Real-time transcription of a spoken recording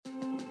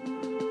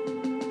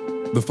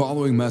The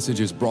following message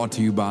is brought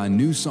to you by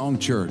New Song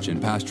Church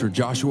and Pastor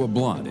Joshua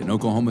Blunt in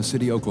Oklahoma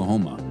City,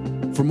 Oklahoma.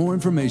 For more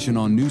information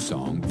on New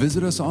Song,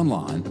 visit us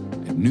online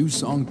at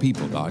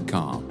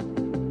newsongpeople.com.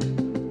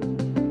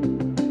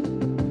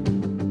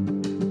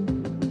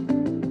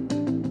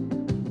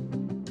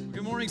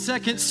 Good morning,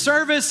 Second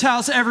Service.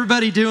 How's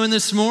everybody doing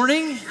this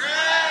morning?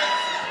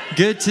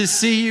 Good to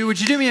see you.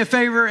 Would you do me a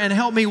favor and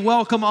help me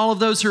welcome all of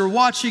those who are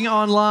watching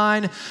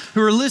online,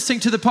 who are listening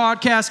to the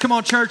podcast? Come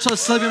on, church,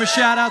 let's give them a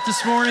shout out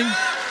this morning.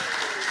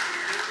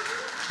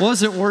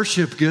 Wasn't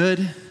worship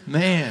good?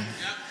 Man.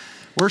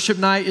 Worship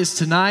night is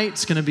tonight.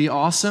 It's going to be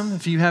awesome.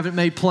 If you haven't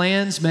made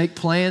plans, make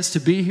plans to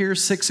be here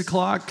 6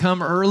 o'clock.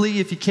 Come early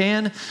if you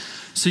can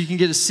so you can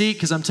get a seat,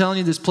 because I'm telling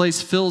you, this place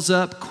fills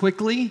up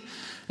quickly.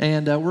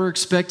 And we're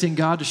expecting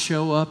God to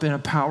show up in a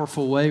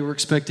powerful way. We're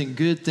expecting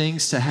good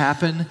things to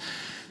happen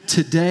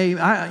today.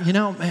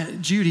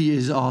 Man, Judy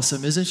is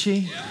awesome, isn't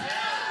she?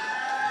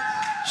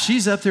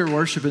 She's up there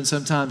worshiping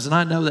sometimes, and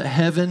I know that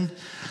heaven,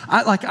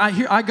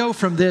 I go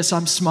from this,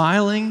 I'm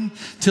smiling,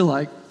 to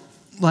like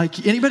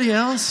anybody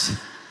else.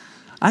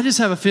 I just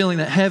have a feeling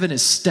that heaven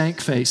is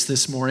stank-faced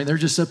this morning. They're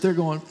just up there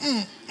going,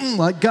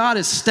 like God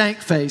is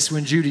stank-faced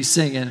when Judy's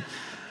singing.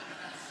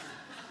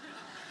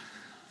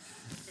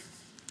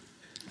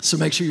 So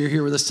make sure you're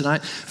here with us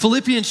tonight.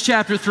 Philippians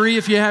chapter 3,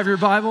 if you have your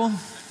Bible.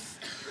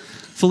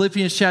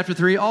 Philippians chapter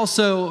 3.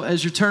 Also,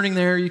 as you're turning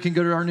there, you can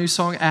go to our New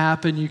Song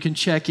app and you can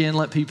check in,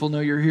 let people know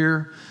you're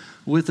here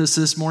with us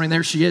this morning.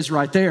 There she is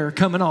right there,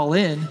 coming all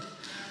in.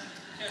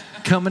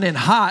 Coming in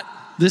hot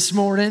this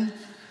morning.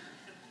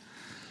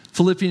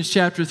 Philippians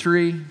chapter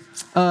 3.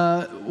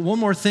 One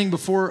more thing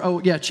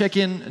before, check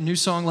in, a New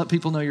Song, let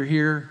people know you're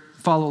here.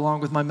 Follow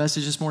along with my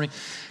message this morning.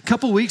 A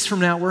couple weeks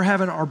from now, we're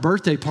having our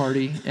birthday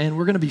party, and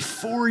we're going to be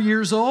 4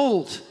 years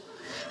old.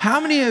 How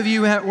many of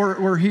you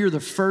were here the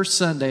first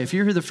Sunday? If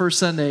you're here the first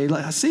Sunday,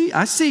 I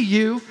see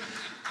you.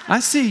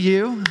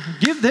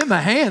 Give them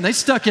a hand. They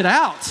stuck it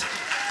out.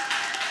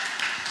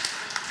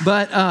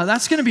 But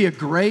that's going to be a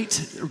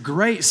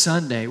great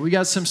Sunday. We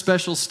got some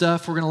special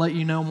stuff. We're going to let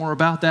you know more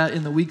about that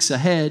in the weeks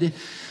ahead.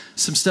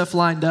 Some stuff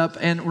lined up,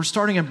 and we're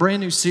starting a brand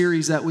new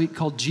series that week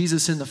called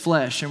Jesus in the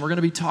Flesh, and we're going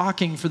to be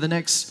talking for the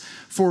next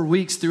 4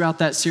 weeks throughout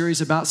that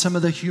series about some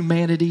of the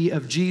humanity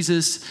of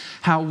Jesus,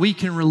 how we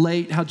can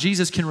relate, how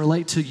Jesus can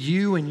relate to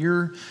you and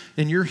your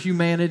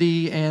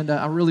humanity, and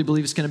I really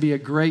believe it's going to be a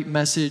great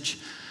message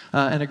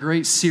and a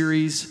great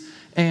series.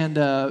 And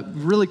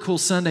really cool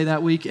Sunday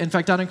that week. In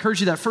fact, I'd encourage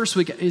you that first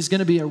week is going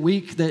to be a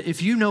week that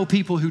if you know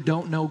people who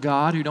don't know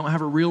God, who don't have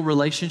a real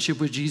relationship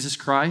with Jesus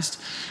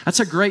Christ, that's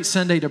a great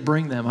Sunday to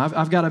bring them.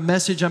 I've got a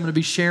message I'm going to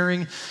be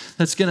sharing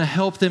that's going to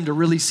help them to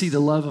really see the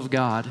love of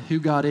God, who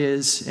God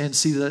is, and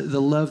see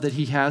the love that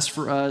He has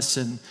for us.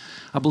 And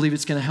I believe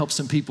it's going to help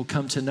some people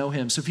come to know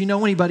Him. So if you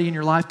know anybody in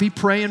your life, be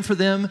praying for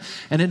them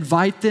and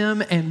invite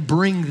them and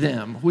bring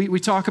them. We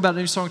talk about at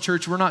New Song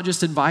Church, we're not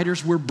just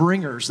inviters, we're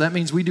bringers. That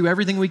means we do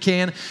everything we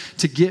can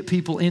to get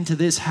people into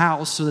this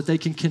house so that they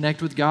can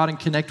connect with God and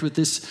connect with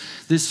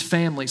this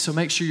family. So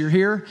make sure you're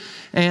here.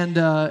 And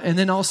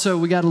then also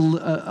we got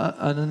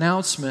an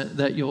announcement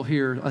that you'll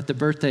hear at the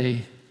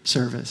birthday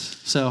service.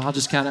 So I'll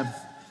just kind of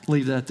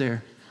leave that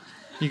there.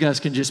 You guys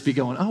can just be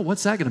going, oh,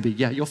 what's that going to be?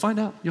 Yeah, you'll find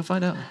out.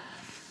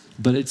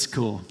 But it's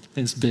cool.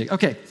 It's big.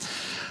 Okay.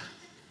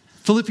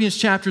 Philippians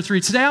chapter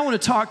 3. Today I want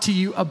to talk to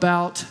you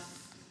about,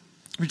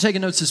 if you're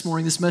taking notes this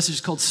morning, this message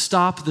is called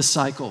Stop the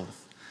Cycle.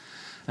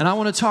 And I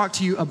want to talk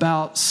to you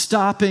about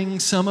stopping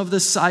some of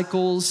the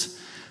cycles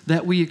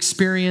that we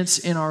experience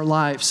in our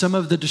life, some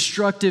of the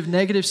destructive,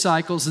 negative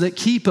cycles that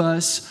keep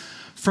us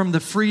from the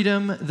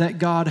freedom that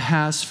God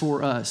has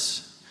for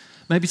us.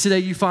 Maybe today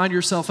you find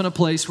yourself in a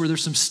place where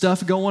there's some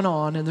stuff going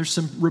on and there's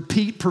some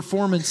repeat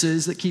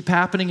performances that keep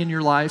happening in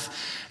your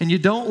life, and you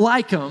don't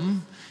like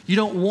them, you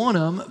don't want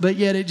them, but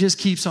yet it just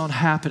keeps on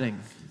happening.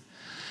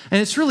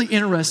 And it's really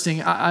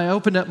interesting. I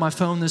opened up my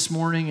phone this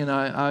morning and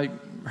I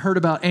heard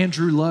about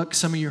Andrew Luck.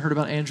 Some of you heard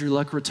about Andrew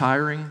Luck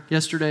retiring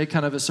yesterday,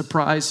 kind of a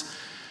surprise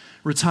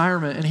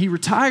retirement. And he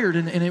retired,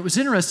 and it was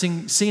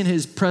interesting seeing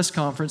his press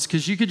conference,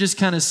 because you could just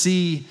kind of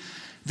see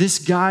this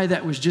guy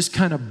that was just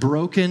kind of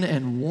broken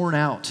and worn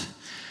out.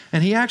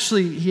 And he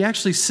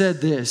actually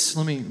said this.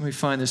 Let me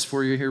find this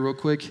for you here real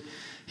quick.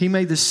 He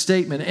made this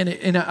statement,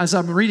 and as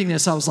I'm reading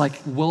this, I was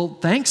like, well,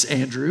 thanks,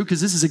 Andrew,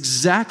 because this is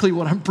exactly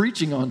what I'm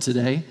preaching on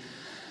today.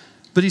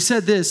 But he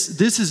said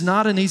this is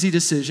not an easy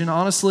decision.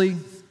 Honestly,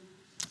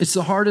 it's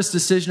the hardest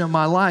decision of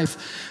my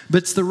life,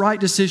 but it's the right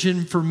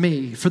decision for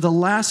me. For the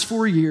last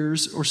 4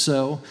 years or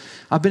so,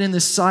 I've been in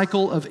this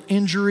cycle of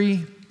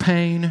injury,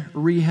 pain,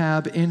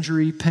 rehab,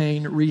 injury,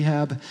 pain,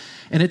 rehab.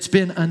 And it's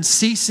been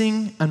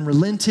unceasing,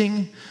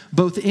 unrelenting,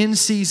 both in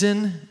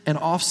season and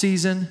off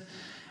season.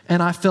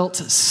 And I felt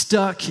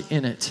stuck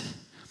in it.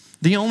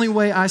 The only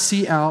way I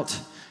see out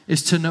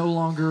is to no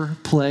longer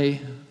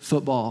play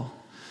football.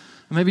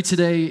 Maybe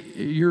today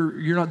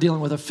you're not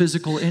dealing with a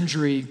physical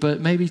injury, but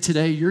maybe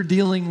today you're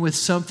dealing with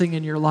something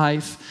in your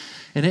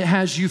life and it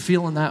has you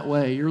feeling that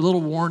way. You're a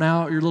little worn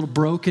out, you're a little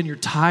broken, you're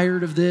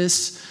tired of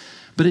this.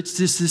 but it's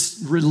just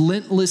this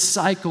relentless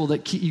cycle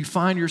that you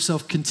find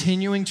yourself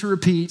continuing to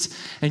repeat,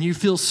 and you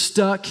feel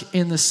stuck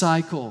in the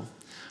cycle.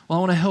 Well, I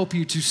want to help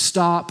you to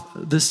stop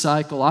the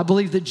cycle. I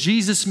believe that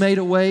Jesus made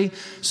a way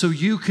so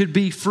you could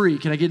be free.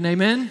 Can I get an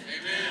amen? Amen.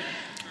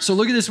 So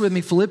look at this with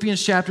me,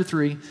 Philippians chapter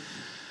 3.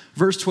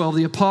 Verse 12,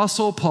 the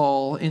Apostle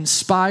Paul,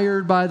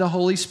 inspired by the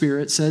Holy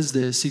Spirit, says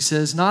this. He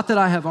says, not that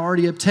I have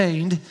already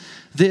obtained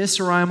this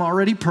or I am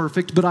already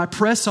perfect, but I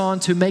press on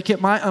to make it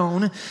my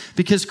own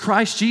because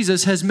Christ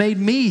Jesus has made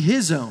me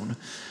his own.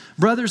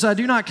 Brothers, I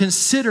do not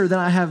consider that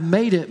I have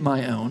made it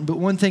my own, but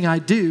one thing I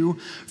do,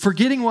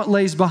 forgetting what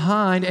lays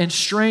behind and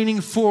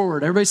straining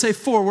forward. Everybody say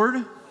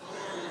forward.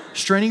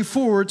 Straining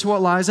forward to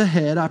what lies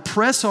ahead, I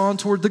press on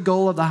toward the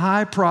goal of the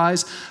high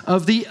prize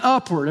of the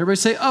upward. Everybody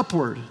say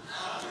upward.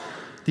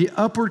 The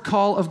upward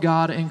call of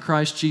God in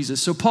Christ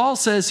Jesus. So Paul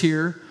says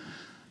here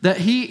that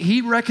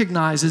he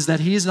recognizes that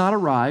he has not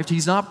arrived.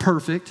 He's not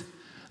perfect.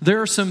 There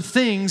are some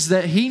things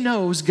that he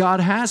knows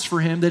God has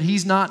for him that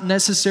he's not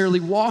necessarily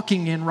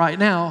walking in right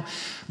now,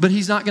 but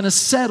he's not going to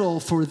settle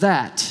for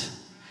that.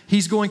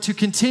 He's going to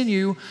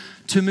continue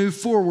to move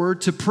forward,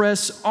 to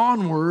press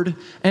onward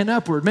and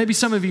upward. Maybe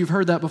some of you have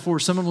heard that before.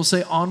 Someone will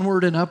say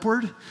onward and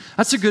upward.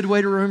 That's a good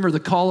way to remember the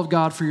call of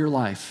God for your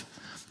life.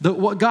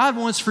 What God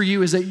wants for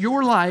you is that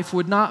your life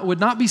would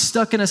not be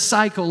stuck in a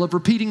cycle of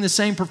repeating the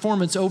same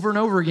performance over and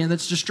over again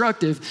that's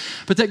destructive,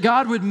 but that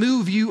God would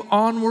move you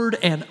onward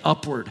and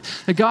upward.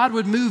 That God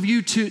would move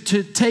you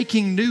to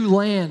taking new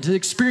land, to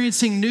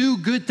experiencing new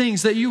good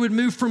things, that you would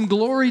move from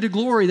glory to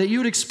glory, that you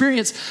would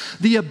experience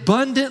the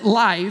abundant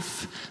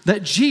life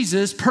that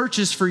Jesus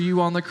purchased for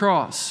you on the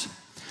cross.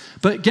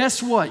 But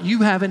guess what?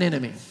 You have an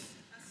enemy.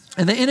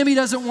 And the enemy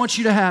doesn't want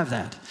you to have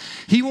that.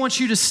 He wants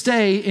you to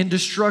stay in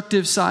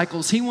destructive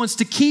cycles. He wants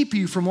to keep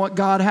you from what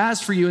God has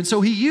for you. And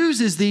so he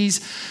uses these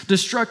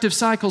destructive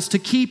cycles to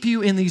keep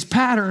you in these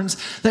patterns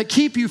that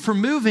keep you from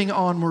moving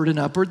onward and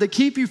upward, that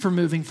keep you from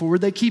moving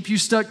forward, that keep you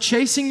stuck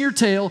chasing your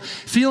tail,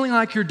 feeling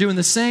like you're doing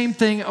the same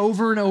thing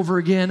over and over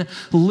again,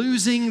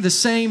 losing the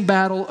same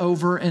battle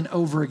over and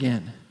over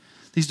again.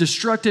 These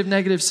destructive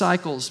negative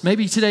cycles.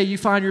 Maybe today you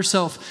find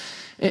yourself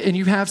and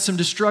you have some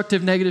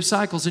destructive negative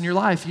cycles in your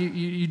life.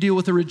 You deal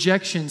with a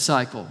rejection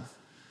cycle.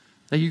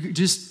 That you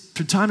just,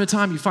 from time to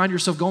time, you find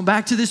yourself going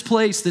back to this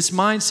place, this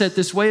mindset,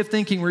 this way of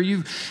thinking where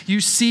you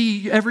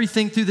see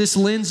everything through this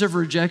lens of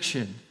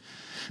rejection.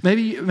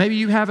 Maybe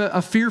you have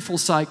a fearful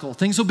cycle.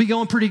 Things will be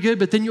going pretty good,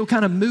 but then you'll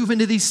kind of move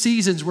into these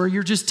seasons where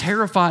you're just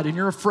terrified and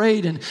you're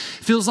afraid and it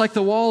feels like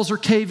the walls are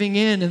caving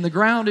in and the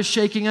ground is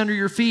shaking under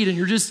your feet and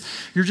you're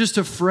just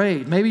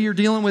afraid. Maybe you're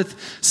dealing with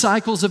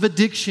cycles of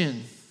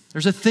addiction.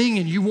 There's a thing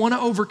and you want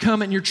to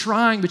overcome it and you're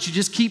trying, but you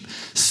just keep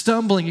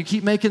stumbling. You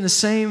keep making the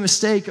same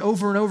mistake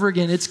over and over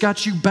again. It's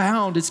got you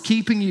bound. It's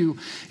keeping you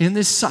in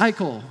this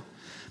cycle.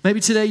 Maybe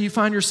today you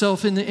find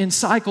yourself in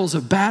cycles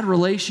of bad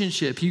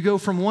relationship. You go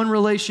from one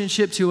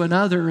relationship to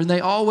another and they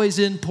always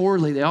end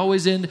poorly. They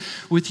always end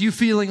with you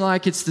feeling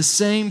like it's the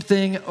same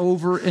thing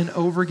over and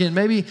over again.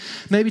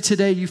 Maybe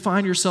today you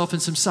find yourself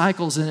in some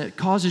cycles and it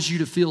causes you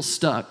to feel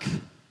stuck.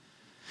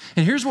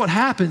 And here's what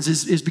happens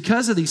is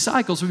because of these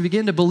cycles, we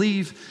begin to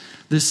believe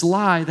this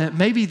lie that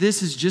maybe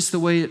this is just the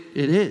way it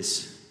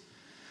is.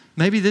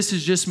 Maybe this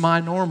is just my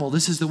normal.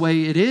 This is the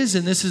way it is,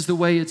 and this is the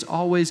way it's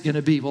always going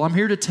to be. Well, I'm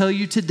here to tell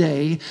you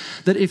today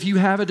that if you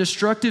have a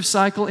destructive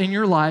cycle in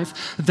your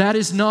life, that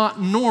is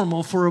not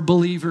normal for a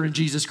believer in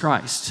Jesus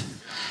Christ.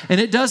 And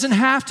it doesn't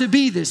have to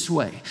be this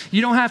way.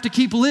 You don't have to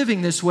keep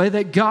living this way.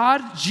 That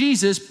God,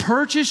 Jesus,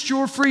 purchased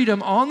your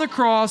freedom on the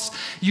cross.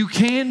 You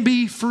can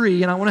be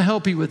free, and I want to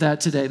help you with that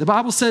today. The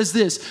Bible says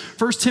this,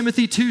 1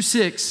 Timothy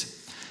 2:6.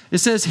 It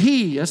says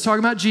let's talk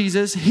about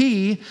Jesus,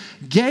 he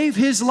gave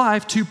his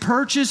life to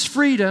purchase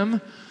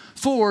freedom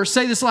for,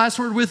 say this last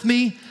word with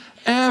me,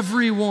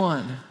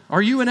 everyone.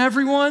 Are you an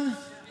everyone?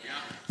 Yeah.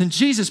 Then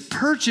Jesus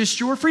purchased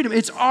your freedom.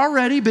 It's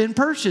already been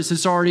purchased.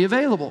 It's already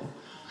available.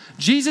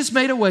 Jesus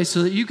made a way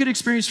so that you could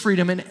experience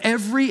freedom in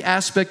every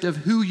aspect of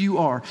who you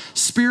are,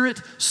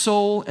 spirit,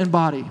 soul, and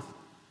body.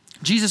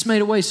 Jesus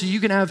made a way so you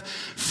can have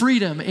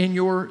freedom in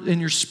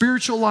your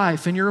spiritual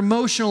life, in your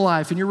emotional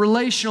life, in your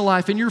relational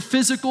life, in your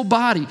physical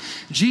body.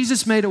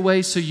 Jesus made a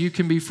way so you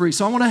can be free.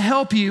 So I want to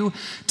help you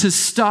to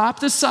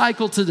stop the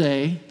cycle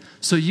today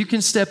so you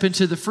can step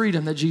into the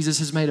freedom that Jesus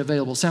has made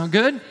available. Sound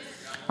good?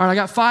 All right, I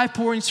got 5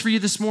 points for you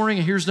this morning,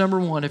 and here's number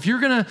 1. If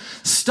you're going to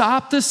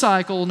stop the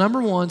cycle,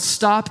 number 1,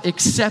 stop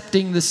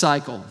accepting the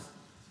cycle.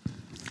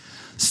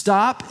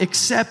 Stop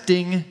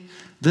accepting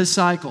the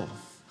cycle.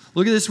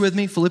 Look at this with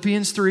me,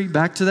 Philippians 3,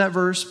 back to that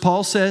verse.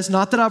 Paul says,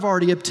 not that I've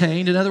already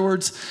obtained. In other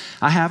words,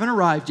 I haven't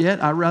arrived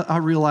yet. I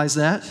realize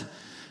that.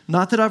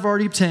 Not that I've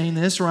already obtained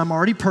this or I'm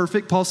already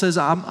perfect. Paul says,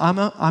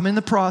 I'm in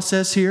the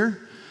process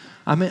here.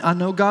 I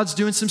know God's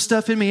doing some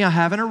stuff in me. I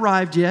haven't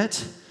arrived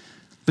yet.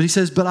 But he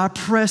says, but I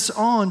press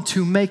on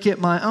to make it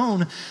my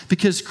own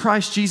because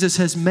Christ Jesus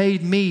has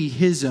made me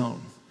his own.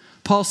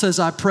 Paul says,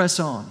 I press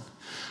on.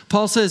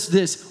 Paul says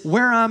this,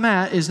 where I'm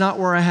at is not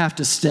where I have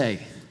to stay.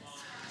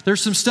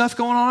 There's some stuff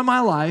going on in my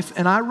life,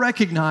 and I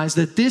recognize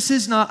that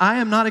I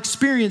am not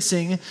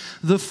experiencing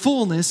the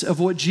fullness of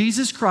what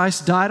Jesus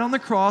Christ died on the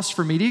cross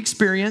for me to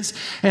experience,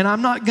 and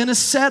I'm not going to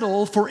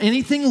settle for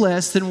anything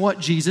less than what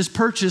Jesus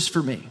purchased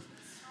for me.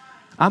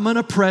 I'm going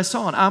to press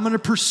on. I'm going to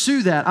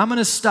pursue that. I'm going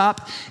to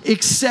stop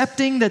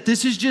accepting that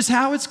this is just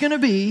how it's going to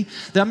be.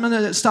 That I'm going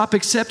to stop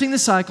accepting the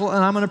cycle,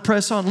 and I'm going to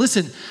press on.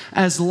 Listen,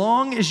 as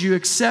long as you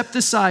accept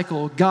the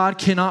cycle, God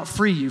cannot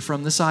free you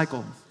from the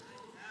cycle.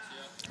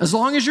 As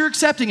long as you're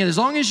accepting it, as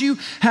long as you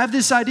have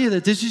this idea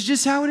that this is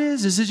just how it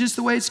is, this is just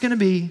the way it's going to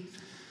be,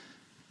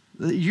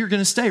 you're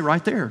going to stay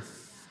right there.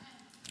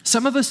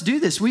 Some of us do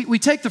this. We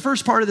take the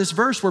first part of this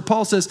verse where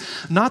Paul says,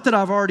 not that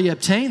I've already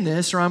obtained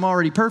this or I'm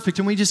already perfect,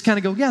 and we just kind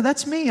of go, yeah,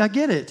 that's me, I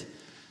get it.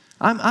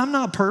 I'm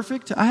not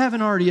perfect. I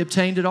haven't already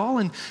obtained it all,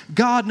 and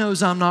God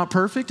knows I'm not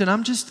perfect, and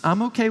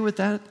I'm okay with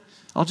that.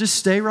 I'll just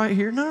stay right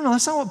here. No,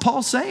 that's not what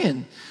Paul's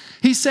saying.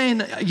 He's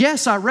saying,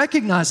 yes, I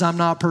recognize I'm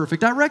not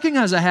perfect. I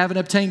recognize I haven't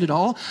obtained it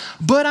all,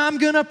 but I'm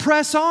going to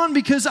press on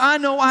because I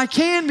know I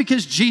can,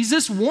 because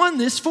Jesus won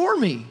this for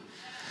me.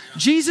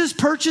 Jesus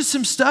purchased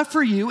some stuff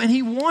for you, and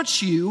he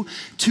wants you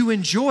to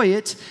enjoy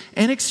it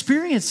and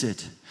experience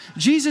it.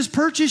 Jesus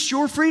purchased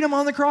your freedom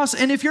on the cross,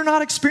 and if you're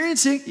not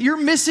experiencing it, you're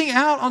missing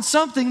out on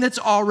something that's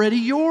already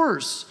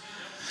yours.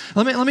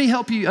 Let me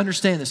help you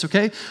understand this,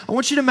 okay? I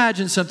want you to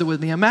imagine something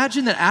with me.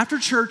 Imagine that after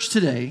church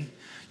today,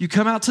 you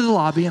come out to the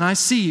lobby, and I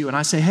see you, and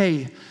I say,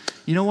 hey,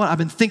 you know what? I've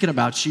been thinking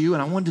about you,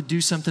 and I wanted to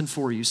do something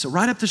for you. So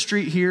right up the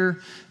street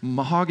here,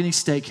 Mahogany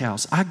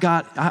Steakhouse.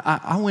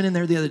 I went in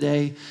there the other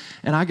day,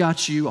 and I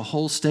got you a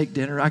whole steak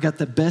dinner. I got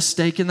the best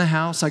steak in the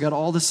house. I got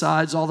all the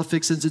sides, all the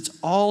fixings. It's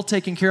all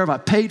taken care of. I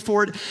paid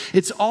for it.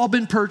 It's all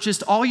been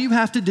purchased. All you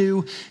have to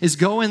do is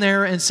go in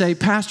there and say,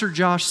 Pastor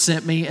Josh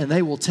sent me, and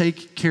they will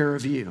take care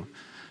of you.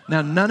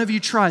 Now, none of you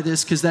try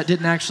this because that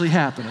didn't actually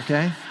happen,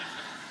 okay?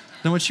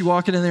 Then once you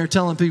walk in there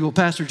telling people,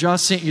 Pastor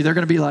Josh sent you, they're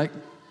going to be like,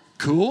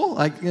 cool?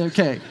 Like,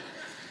 okay.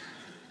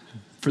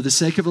 For the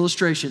sake of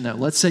illustration, though,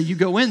 let's say you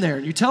go in there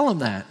and you tell them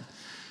that.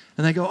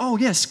 And they go, oh,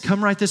 yes,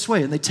 come right this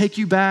way. And they take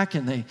you back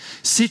and they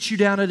sit you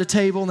down at a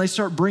table and they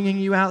start bringing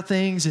you out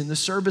things. And the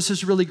service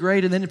is really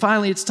great. And then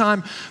finally it's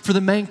time for the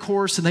main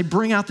course. And they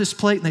bring out this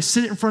plate and they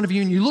sit it in front of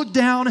you. And you look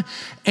down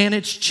and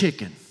it's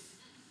chicken.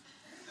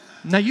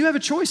 Now, you have a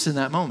choice in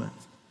that moment.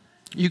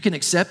 You can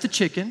accept the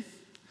chicken,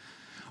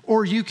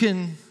 or you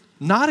can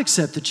not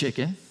accept the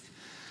chicken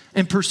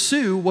and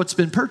pursue what's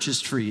been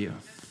purchased for you.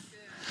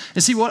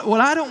 And see,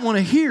 what I don't want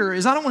to hear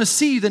is I don't want to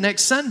see you the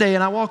next Sunday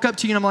and I walk up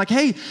to you and I'm like,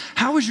 hey,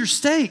 how was your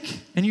steak?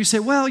 And you say,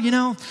 well,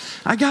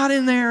 I got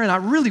in there and I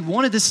really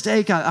wanted the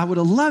steak. I would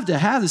have loved to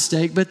have the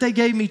steak, but they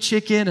gave me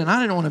chicken and I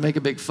didn't want to make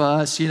a big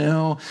fuss,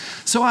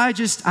 So I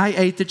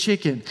ate the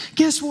chicken.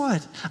 Guess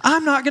what?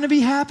 I'm not going to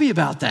be happy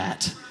about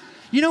that.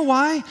 You know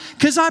why?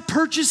 Because I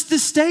purchased the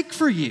steak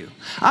for you.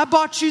 I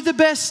bought you the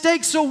best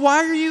steak, so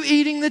why are you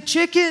eating the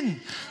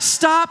chicken?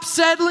 Stop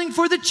settling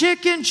for the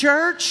chicken,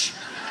 church.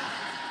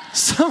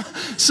 Some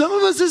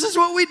of us, this is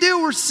what we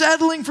do. We're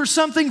settling for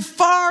something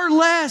far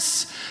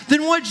less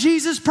than what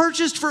Jesus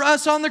purchased for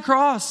us on the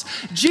cross.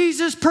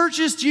 Jesus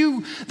purchased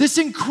you this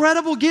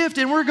incredible gift,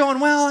 and we're going,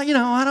 well,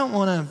 I don't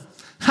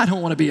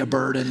want to be a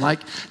burden. Like,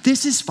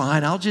 this is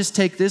fine. I'll just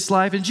take this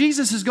life. And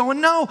Jesus is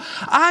going, no,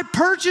 I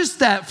purchased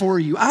that for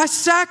you. I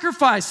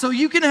sacrificed so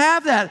you can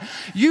have that.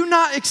 You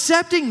not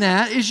accepting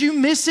that is you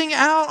missing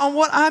out on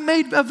what I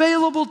made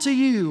available to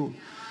you.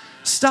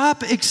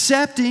 Stop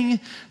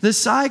accepting the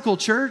cycle,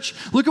 church.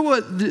 Look at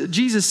what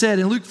Jesus said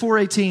in Luke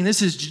 4:18.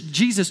 This is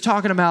Jesus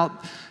talking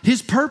about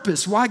his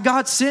purpose, why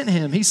God sent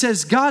him. He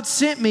says, God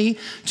sent me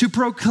to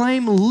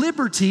proclaim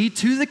liberty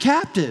to the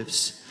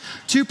captives.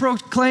 To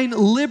proclaim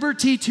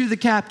liberty to the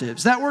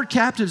captives. That word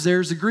captives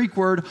there is the Greek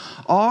word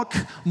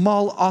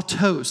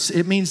okmalatos.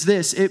 It means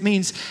this. It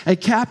means a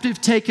captive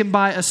taken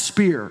by a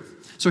spear.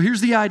 So here's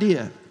the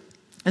idea.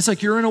 It's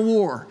like you're in a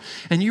war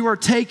and you are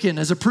taken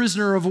as a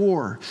prisoner of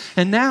war.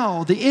 And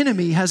now the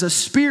enemy has a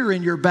spear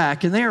in your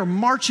back and they are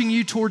marching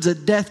you towards a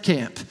death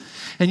camp.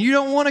 And you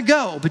don't want to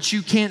go, but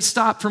you can't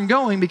stop from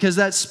going because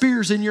that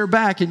spear's in your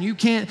back and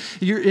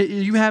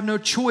you have no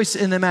choice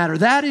in the matter.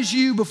 That is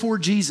you before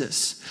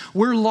Jesus.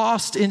 We're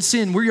lost in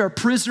sin. We are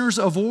prisoners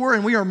of war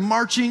and we are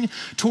marching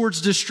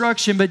towards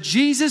destruction. But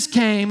Jesus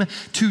came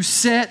to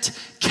set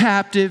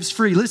captives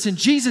free. Listen,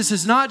 Jesus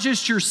is not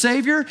just your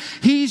Savior,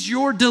 He's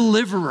your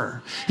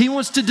deliverer. He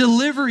wants to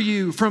deliver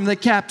you from the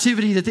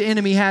captivity that the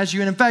enemy has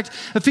you in. In fact,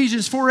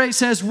 Ephesians 4:8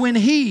 says, when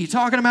He,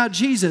 talking about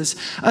Jesus,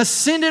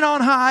 ascended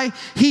on high,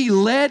 He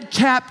led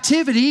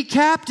captivity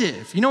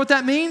captive. You know what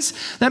that means?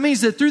 That means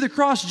that through the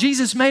cross,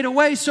 Jesus made a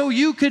way so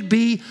you could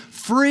be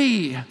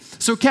free.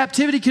 So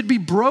captivity could be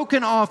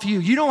broken off you.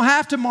 You don't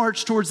have to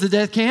march towards the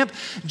death camp.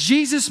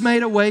 Jesus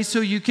made a way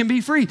so you can be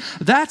free.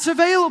 That's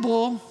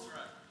available.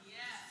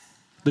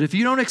 But if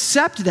you don't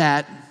accept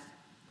that,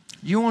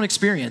 you won't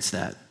experience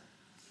that.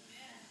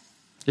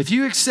 If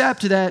you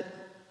accept that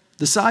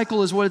the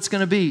cycle is what it's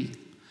going to be,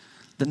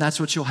 then that's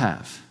what you'll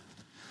have.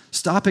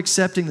 Stop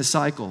accepting the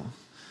cycle.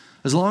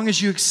 As long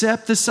as you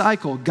accept the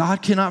cycle,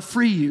 God cannot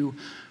free you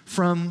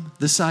from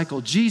the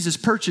cycle. Jesus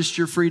purchased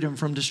your freedom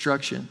from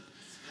destruction.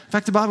 In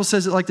fact, the Bible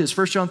says it like this,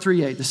 1 John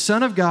 3:8. The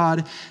Son of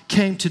God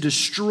came to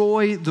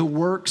destroy the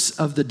works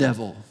of the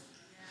devil.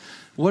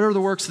 What are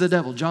the works of the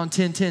devil? John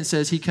 10:10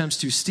 says he comes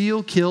to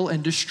steal, kill,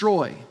 and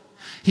destroy.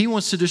 He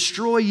wants to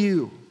destroy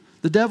you.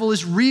 The devil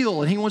is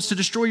real, and he wants to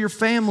destroy your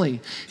family.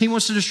 He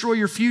wants to destroy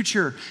your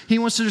future. He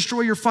wants to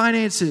destroy your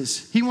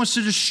finances. He wants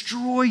to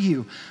destroy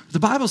you. The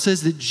Bible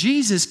says that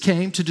Jesus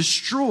came to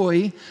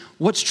destroy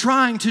what's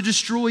trying to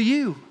destroy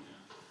you.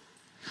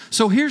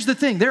 So here's the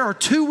thing. There are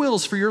two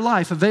wills for your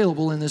life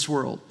available in this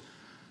world.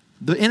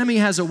 The enemy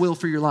has a will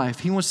for your life.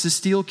 He wants to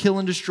steal, kill,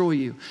 and destroy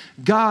you.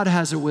 God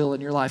has a will in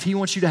your life. He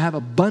wants you to have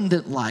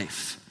abundant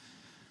life.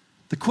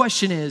 The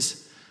question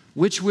is,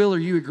 which will are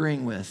you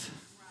agreeing with?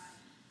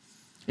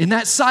 In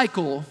that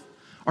cycle,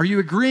 are you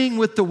agreeing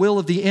with the will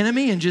of the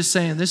enemy and just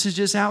saying, this is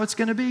just how it's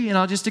going to be and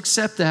I'll just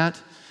accept that?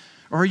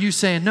 Or are you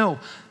saying, no,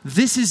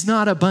 this is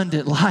not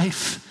abundant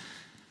life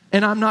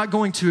and I'm not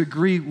going to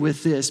agree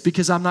with this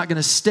because I'm not going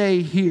to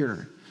stay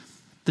here?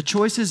 The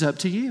choice is up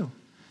to you.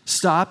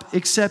 Stop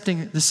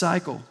accepting the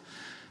cycle.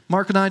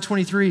 Mark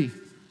 9:23,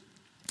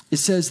 it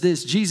says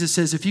this. Jesus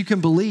says, if you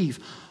can believe,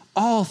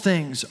 all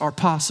things are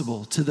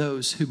possible to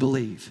those who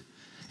believe.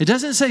 It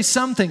doesn't say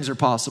some things are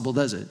possible,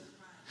 does it?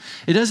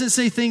 It doesn't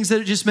say things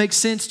that just make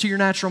sense to your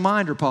natural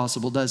mind are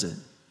possible, does it?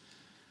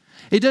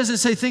 It doesn't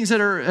say things that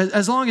are,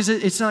 as long as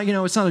it's not,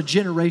 it's not a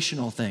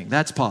generational thing.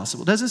 That's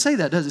possible. It doesn't say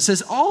that, does it? It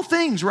says all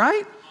things,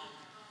 right?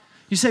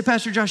 You say,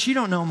 Pastor Josh, you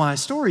don't know my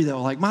story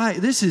though. Like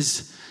this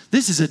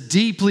is a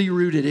deeply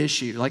rooted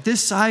issue. Like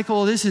this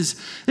cycle, this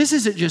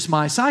isn't just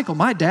my cycle.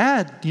 My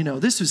dad,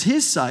 this was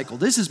his cycle.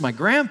 This is my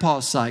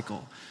grandpa's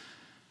cycle.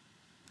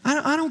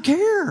 I don't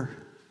care.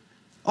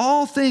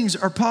 All things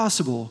are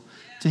possible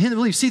to him that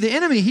believes. See, the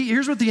enemy,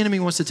 here's what the enemy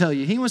wants to tell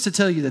you. He wants to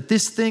tell you that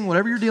this thing,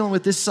 whatever you're dealing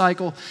with, this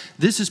cycle,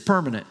 this is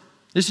permanent.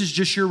 This is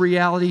just your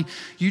reality.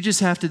 You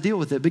just have to deal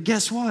with it. But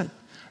guess what?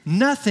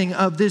 Nothing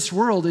of this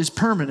world is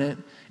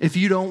permanent if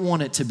you don't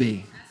want it to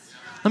be.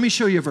 Let me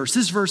show you a verse.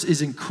 This verse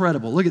is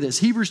incredible. Look at this.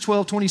 Hebrews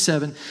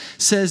 12:27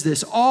 says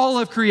this. All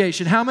of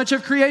creation. How much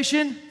of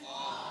creation?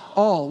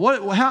 All.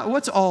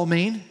 What's all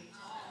mean?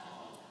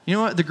 You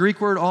know what the Greek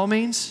word all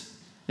means?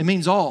 It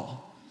means all.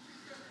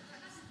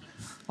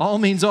 All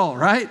means all,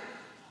 right?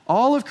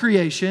 All of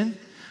creation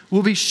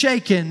will be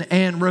shaken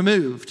and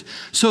removed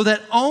so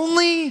that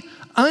only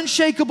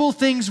unshakable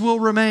things will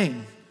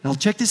remain. Now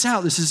check this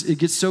out. It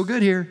gets so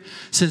good here.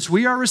 Since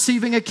we are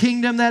receiving a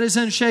kingdom that is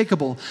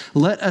unshakable,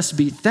 let us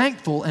be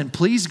thankful and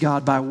please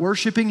God by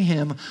worshiping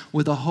him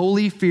with a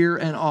holy fear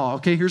and awe.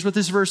 Okay, here's what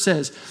this verse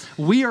says.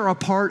 We are a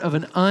part of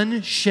an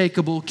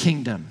unshakable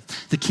kingdom.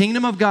 The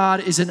kingdom of God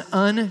is an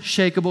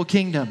unshakable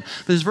kingdom.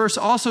 But this verse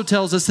also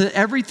tells us that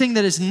everything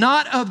that is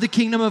not of the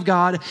kingdom of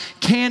God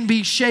can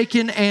be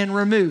shaken and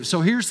removed. So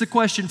here's the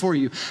question for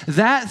you.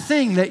 That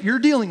thing that you're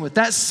dealing with,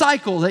 that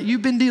cycle that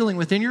you've been dealing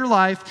with in your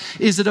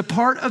life, is it a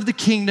part of the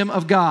kingdom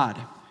of God?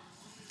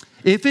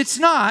 If it's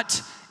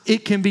not,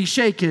 it can be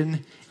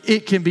shaken,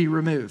 it can be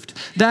removed.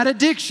 That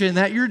addiction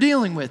that you're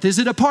dealing with, is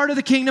it a part of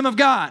the kingdom of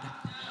God?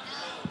 No.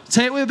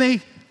 Say it with me.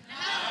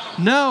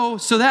 No.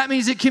 So that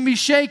means it can be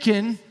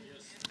shaken,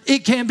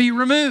 it can be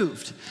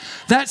removed.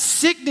 That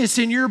sickness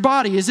in your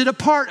body, is it a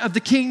part of the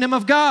kingdom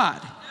of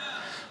God?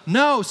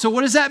 No. So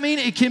what does that mean?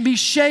 It can be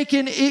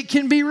shaken, it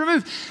can be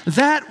removed.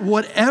 That,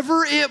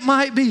 whatever it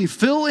might be,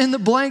 fill in the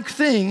blank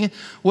thing,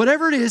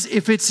 whatever it is,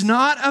 if it's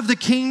not of the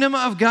kingdom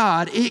of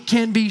God, it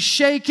can be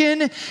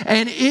shaken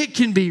and it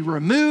can be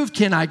removed.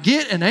 Can I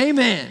get an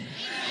amen? Amen.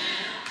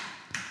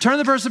 Turn to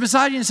the person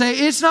beside you and say,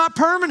 it's not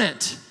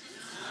permanent.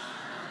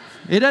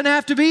 It doesn't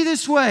have to be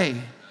this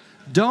way.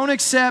 Don't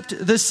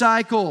accept the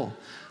cycle.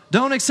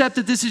 Don't accept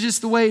that this is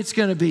just the way it's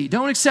going to be.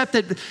 Don't accept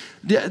that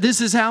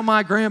this is how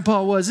my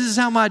grandpa was. This is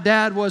how my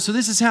dad was. So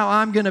this is how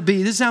I'm going to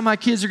be. This is how my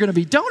kids are going to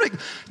be. Don't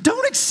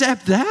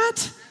accept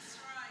that.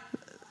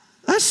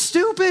 That's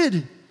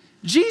stupid.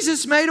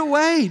 Jesus made a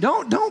way.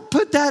 Don't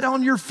put that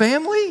on your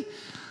family.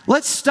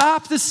 Let's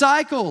stop the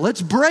cycle.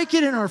 Let's break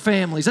it in our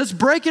families. Let's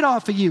break it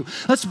off of you.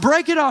 Let's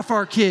break it off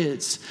our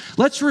kids.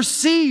 Let's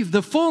receive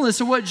the fullness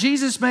of what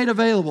Jesus made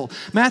available.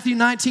 Matthew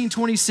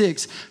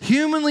 19:26.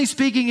 Humanly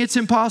speaking, it's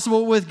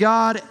impossible. With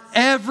God,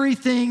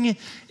 everything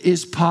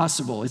is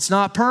possible. It's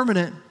not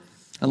permanent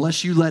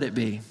unless you let it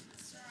be.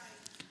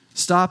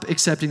 Stop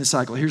accepting the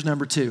cycle. Here's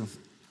number 2.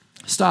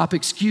 Stop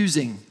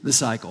excusing the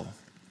cycle.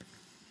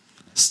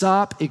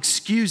 Stop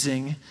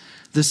excusing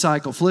the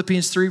cycle.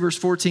 Philippians 3 verse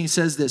 14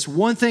 says this.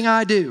 One thing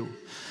I do,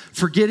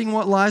 forgetting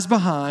what lies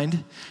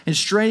behind and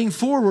straining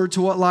forward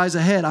to what lies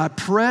ahead, I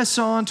press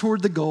on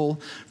toward the goal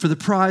for the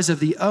prize of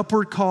the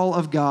upward call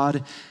of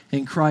God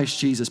in Christ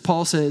Jesus.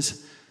 Paul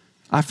says,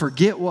 I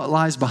forget what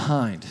lies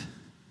behind.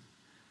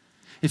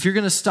 If you're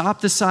going to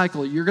stop the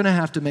cycle, you're going to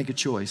have to make a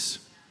choice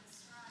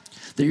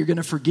that you're going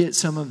to forget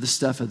some of the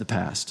stuff of the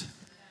past.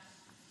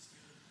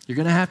 You're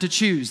going to have to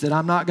choose that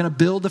I'm not going to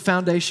build the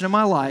foundation of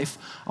my life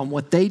on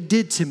what they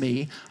did to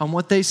me, on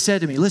what they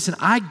said to me. Listen,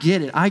 I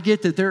get it. I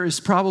get that there is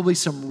probably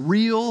some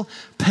real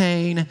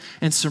pain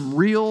and some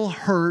real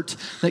hurt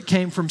that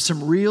came from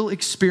some real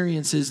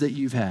experiences that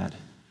you've had.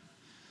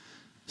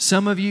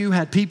 Some of you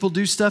had people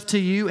do stuff to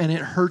you and it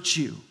hurt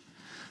you.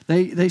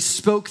 They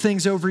spoke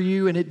things over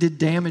you and it did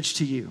damage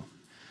to you.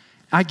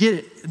 I get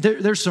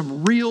it. There's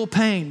some real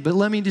pain, but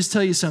let me just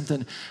tell you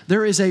something.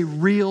 There is a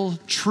real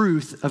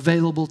truth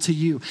available to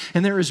you,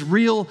 and there is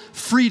real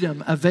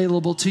freedom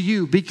available to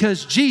you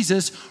because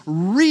Jesus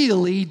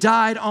really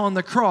died on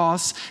the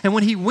cross, and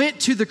when he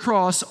went to the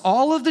cross,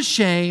 all of the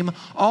shame,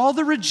 all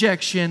the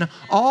rejection,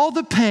 all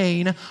the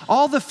pain,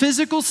 all the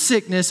physical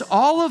sickness,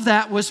 all of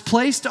that was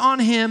placed on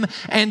him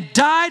and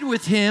died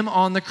with him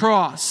on the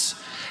cross.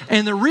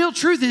 And the real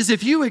truth is,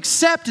 if you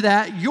accept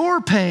that,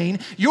 your pain,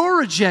 your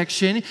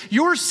rejection,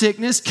 your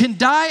sickness can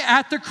die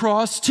at the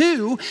cross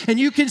too, and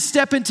you can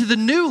step into the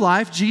new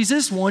life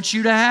Jesus wants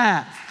you to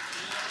have.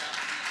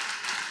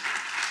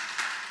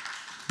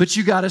 But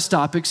you got to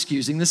stop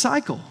excusing the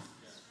cycle.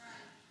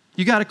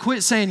 You got to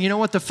quit saying, you know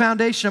what, the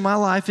foundation of my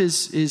life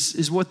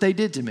is what they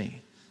did to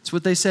me. It's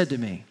what they said to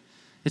me.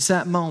 It's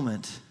that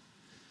moment.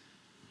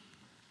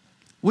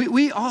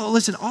 We all,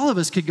 listen, all of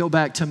us could go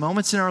back to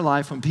moments in our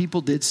life when people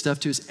did stuff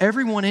to us,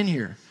 everyone in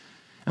here,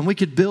 and we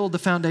could build the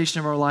foundation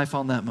of our life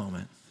on that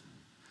moment.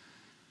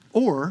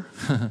 Or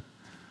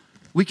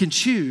we can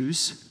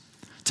choose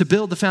to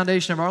build the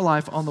foundation of our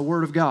life on the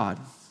Word of God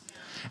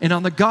and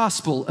on the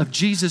gospel of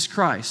Jesus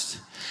Christ.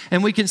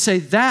 And we can say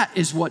that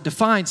is what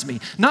defines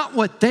me. Not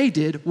what they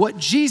did, what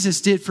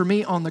Jesus did for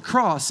me on the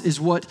cross is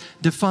what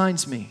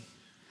defines me.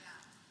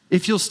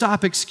 If you'll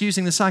stop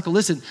excusing the cycle.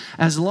 Listen,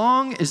 as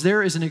long as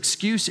there is an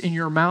excuse in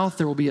your mouth,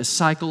 there will be a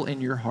cycle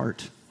in your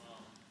heart.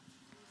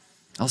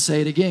 I'll say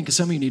it again because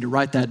some of you need to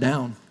write that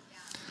down.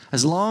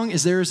 As long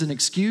as there is an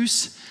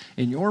excuse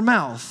in your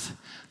mouth,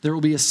 there will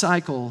be a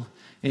cycle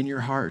in your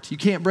heart. You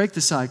can't break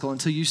the cycle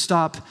until you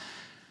stop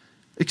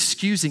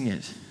excusing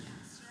it.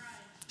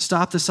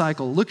 Stop the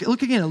cycle. Look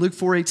again at Luke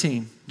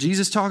 4:18.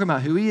 Jesus talking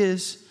about who he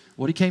is,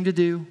 what he came to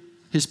do,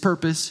 his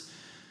purpose.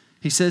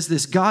 He says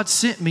this, God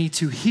sent me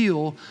to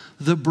heal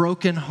the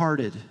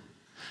brokenhearted.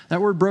 That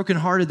word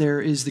brokenhearted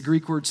there is the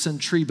Greek word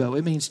centribo.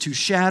 It means to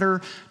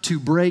shatter, to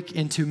break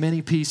into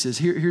many pieces.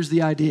 Here's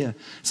the idea.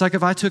 It's like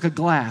if I took a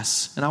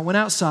glass and I went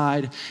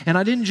outside and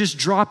I didn't just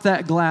drop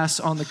that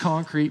glass on the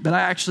concrete, but I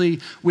actually,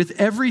 with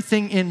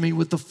everything in me,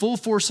 with the full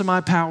force of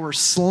my power,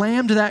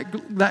 slammed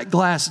that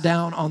glass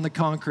down on the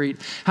concrete.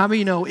 How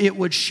many know it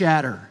would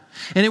shatter?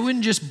 And it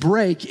wouldn't just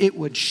break, it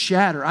would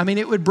shatter. I mean,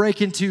 it would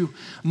break into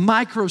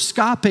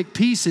microscopic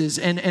pieces.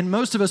 And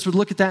most of us would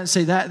look at that and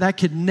say, that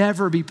could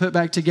never be put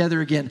back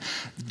together again.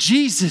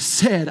 Jesus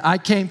said, I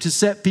came to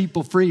set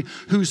people free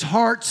whose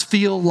hearts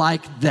feel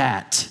like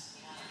that.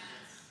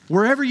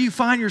 Wherever you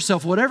find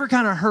yourself, whatever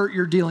kind of hurt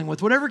you're dealing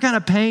with, whatever kind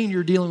of pain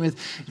you're dealing with,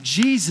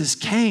 Jesus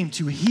came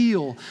to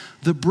heal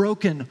the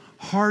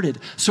brokenhearted.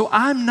 So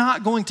I'm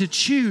not going to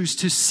choose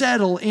to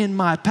settle in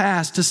my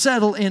past, to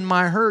settle in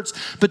my hurts,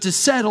 but to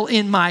settle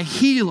in my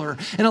healer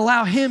and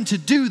allow him to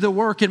do the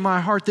work in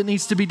my heart that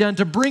needs to be done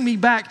to bring me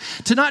back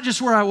to not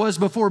just where I was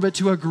before, but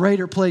to a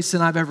greater place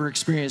than I've ever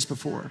experienced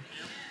before.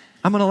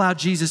 I'm going to allow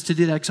Jesus to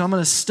do that. So I'm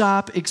going to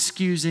stop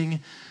excusing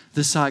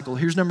the cycle.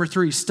 Here's number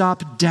 3.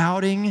 Stop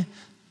doubting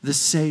the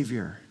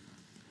Savior.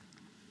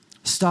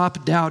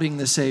 Stop doubting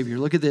the Savior.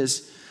 Look at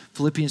this.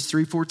 Philippians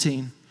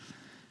 3:14.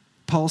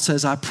 Paul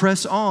says, I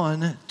press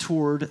on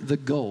toward the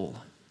goal.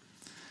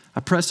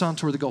 I press on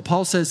toward the goal.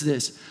 Paul says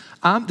this.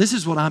 This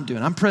is what I'm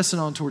doing. I'm pressing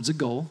on towards a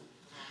goal,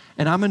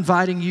 and I'm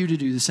inviting you to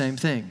do the same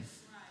thing.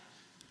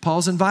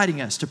 Paul's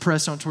inviting us to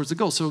press on towards the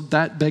goal. So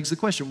that begs the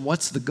question,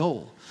 what's the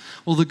goal?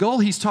 Well, the goal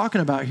he's talking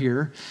about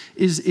here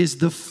is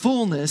the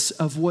fullness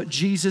of what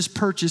Jesus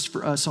purchased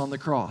for us on the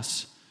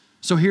cross.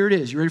 So here it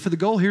is. You ready for the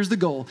goal? Here's the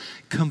goal.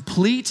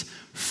 Complete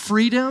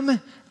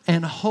freedom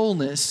and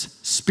wholeness,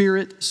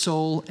 spirit,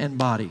 soul, and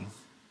body.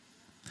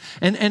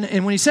 And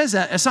when he says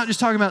that, it's not just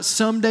talking about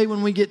someday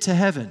when we get to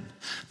heaven.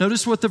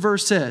 Notice what the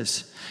verse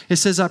says. It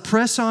says, I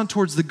press on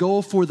towards the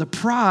goal for the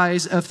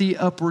prize of the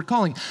upward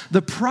calling.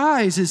 The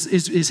prize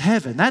is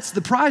heaven. That's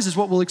the prize is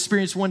what we'll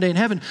experience one day in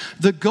heaven.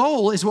 The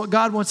goal is what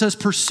God wants us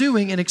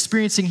pursuing and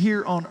experiencing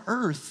here on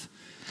earth.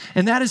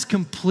 And that is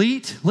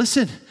complete,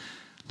 listen,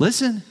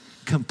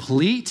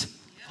 complete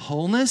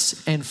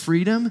wholeness and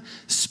freedom,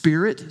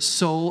 spirit,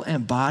 soul,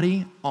 and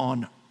body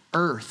on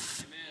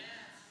earth.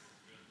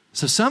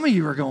 So some of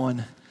you are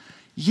going,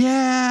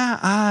 yeah,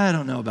 I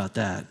don't know about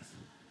that.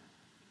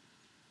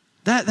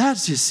 That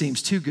just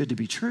seems too good to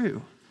be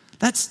true.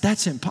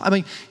 That's impossible. I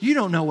mean, you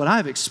don't know what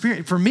I've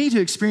experienced. For me to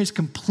experience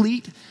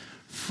complete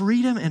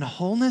freedom and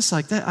wholeness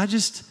like that, I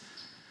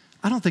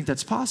don't think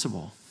that's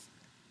possible.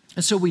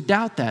 And so we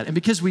doubt that. And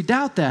because we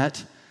doubt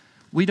that,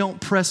 we don't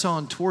press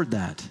on toward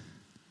that.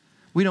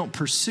 We don't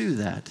pursue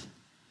that.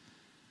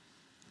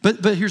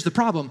 But here's the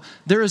problem.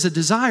 There is a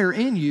desire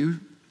in you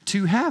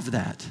to have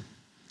that.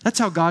 That's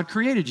how God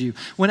created you.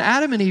 When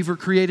Adam and Eve were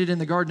created in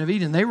the Garden of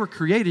Eden, they were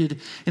created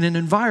in an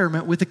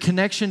environment with a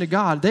connection to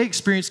God. They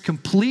experienced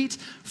complete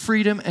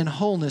freedom and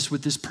wholeness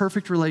with this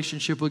perfect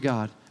relationship with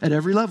God at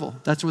every level.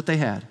 That's what they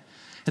had.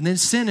 And then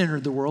sin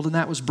entered the world, and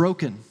that was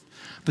broken.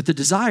 But the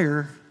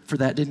desire for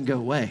that didn't go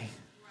away.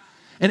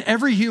 And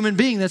every human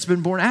being that's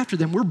been born after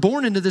them, we're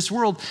born into this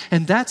world,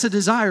 and that's a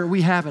desire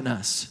we have in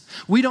us.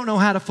 We don't know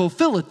how to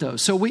fulfill it, though.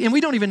 We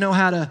don't even know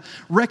how to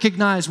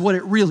recognize what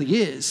it really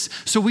is.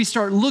 So we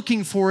start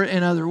looking for it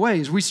in other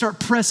ways. We start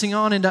pressing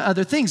on into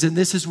other things, and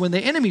this is when the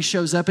enemy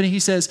shows up, and he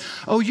says,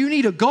 oh, you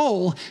need a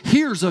goal?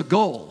 Here's a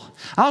goal.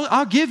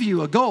 I'll give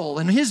you a goal,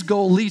 and his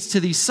goal leads to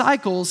these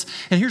cycles,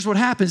 and here's what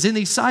happens. In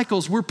these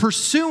cycles, we're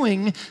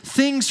pursuing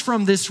things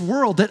from this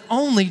world that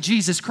only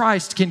Jesus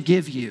Christ can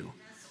give you.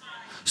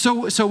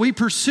 So we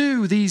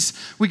pursue these,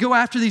 we go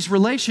after these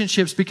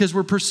relationships because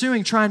we're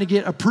trying to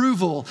get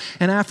approval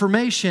and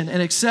affirmation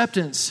and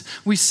acceptance.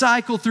 We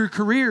cycle through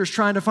careers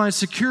trying to find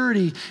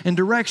security and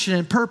direction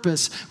and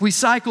purpose. We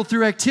cycle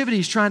through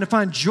activities trying to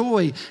find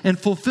joy and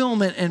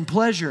fulfillment and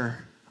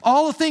pleasure.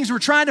 All the things we're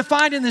trying to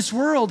find in this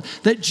world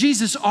that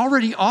Jesus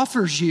already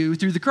offers you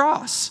through the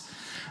cross.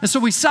 And so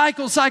we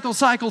cycle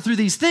through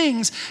these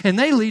things, and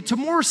they lead to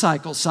more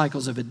cycles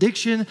of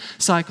addiction,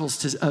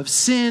 cycles of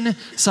sin,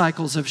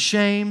 cycles of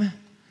shame.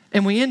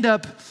 And we end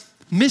up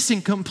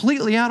missing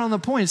completely out on the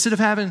point. Instead of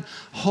having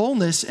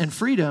wholeness and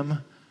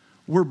freedom,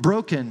 we're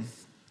broken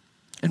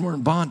and we're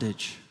in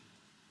bondage.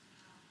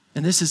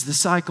 And this is the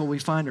cycle we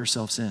find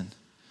ourselves in.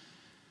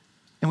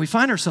 And we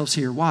find ourselves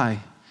here. Why?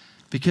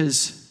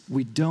 Because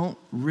we don't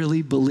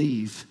really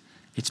believe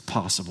it's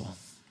possible.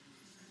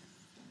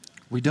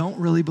 We don't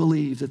really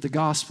believe that the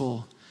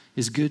gospel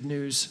is good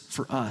news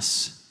for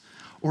us.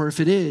 Or if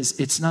it is,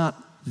 it's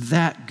not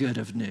that good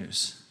of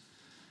news.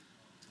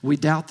 We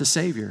doubt the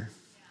Savior.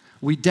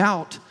 We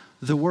doubt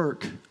the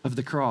work of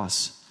the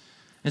cross.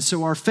 And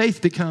so our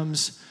faith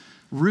becomes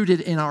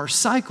rooted in our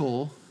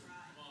cycle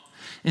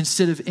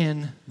instead of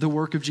in the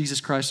work of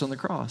Jesus Christ on the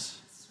cross.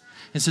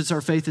 And since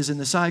our faith is in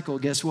the cycle,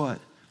 guess what?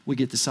 We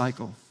get the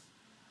cycle.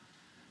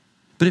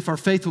 But if our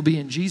faith will be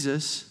in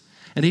Jesus,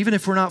 and even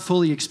if we're not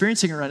fully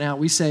experiencing it right now,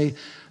 we say,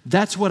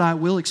 that's what I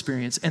will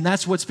experience, and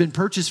that's what's been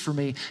purchased for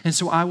me, and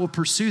so I will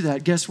pursue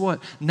that. Guess what?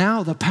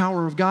 Now the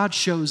power of God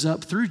shows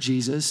up through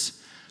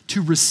Jesus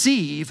to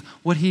receive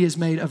what he has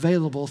made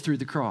available through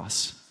the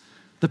cross.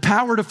 The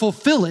power to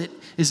fulfill it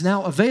is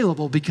now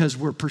available because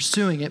we're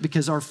pursuing it,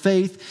 because our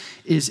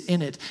faith is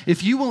in it.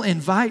 If you will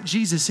invite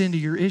Jesus into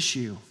your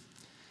issue,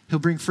 he'll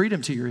bring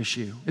freedom to your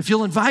issue. If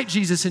you'll invite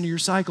Jesus into your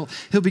cycle,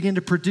 he'll begin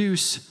to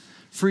produce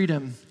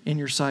freedom in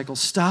your cycle.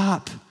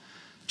 Stop.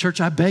 Church,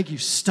 I beg you,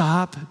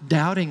 stop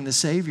doubting the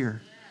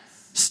Savior.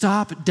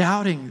 Stop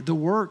doubting the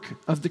work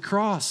of the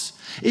cross.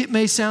 It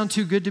may sound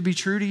too good to be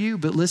true to you,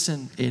 but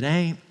listen, it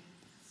ain't.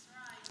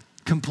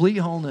 Complete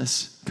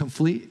wholeness,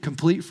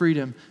 complete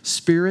freedom,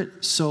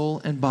 spirit, soul,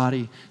 and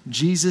body.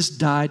 Jesus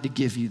died to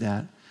give you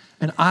that.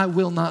 And I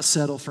will not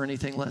settle for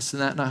anything less than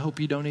that, and I hope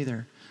you don't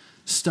either.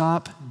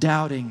 Stop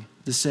doubting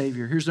the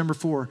Savior. Here's number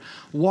 4.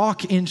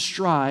 Walk in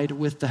stride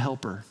with the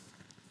helper.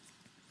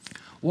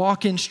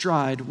 Walk in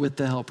stride with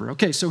the helper.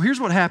 Okay, so here's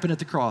what happened at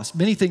the cross.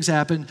 Many things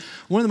happened.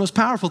 One of the most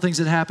powerful things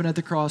that happened at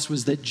the cross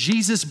was that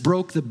Jesus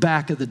broke the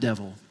back of the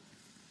devil.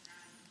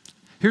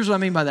 Here's what I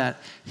mean by that.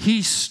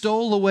 He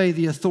stole away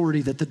the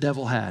authority that the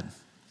devil had.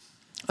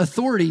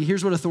 Authority,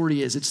 here's what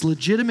authority is. It's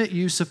legitimate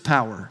use of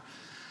power.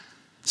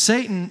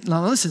 Satan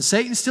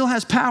still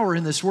has power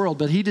in this world,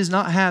 but he does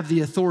not have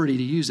the authority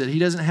to use it. He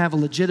doesn't have a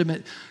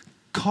legitimate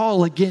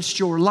call against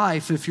your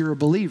life if you're a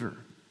believer.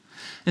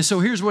 And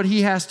so here's what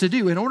he has to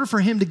do. In order for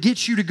him to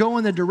get you to go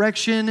in the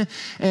direction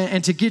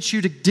and to get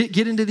you to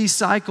get into these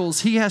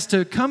cycles, he has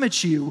to come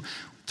at you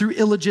through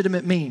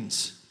illegitimate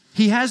means.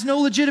 He has no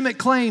legitimate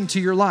claim to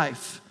your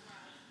life.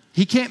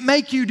 He can't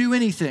make you do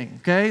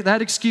anything, okay?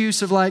 That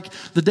excuse of like,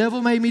 the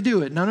devil made me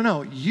do it.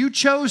 No. You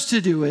chose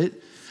to do it,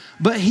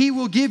 but he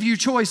will give you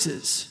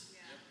choices.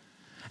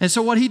 And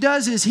so what he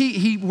does is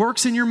he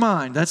works in your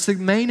mind. That's the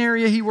main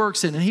area he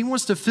works in. And he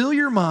wants to fill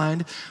your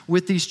mind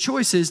with these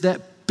choices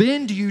that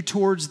bend you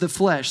towards the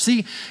flesh.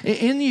 See,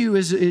 in you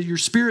is your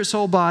spirit,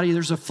 soul, body.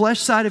 There's a flesh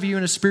side of you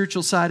and a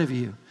spiritual side of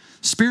you.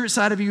 Spirit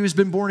side of you has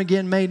been born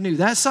again, made new.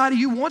 That side of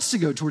you wants to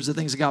go towards the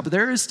things of God, but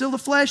there is still the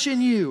flesh in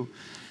you.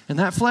 And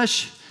that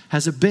flesh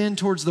has a bend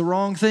towards the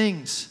wrong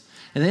things.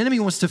 And the enemy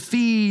wants to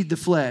feed the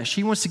flesh.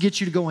 He wants to get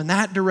you to go in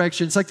that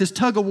direction. It's like this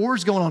tug of war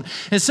is going on.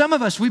 And some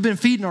of us, we've been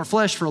feeding our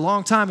flesh for a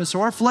long time, and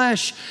so our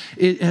flesh,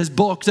 it has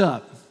bulked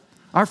up.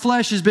 Our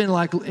flesh has been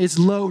like, it's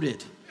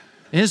loaded.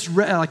 It's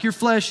like your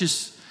flesh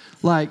is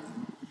like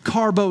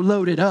carbo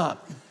loaded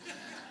up.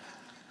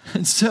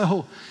 And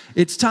so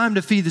it's time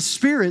to feed the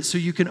spirit so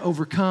you can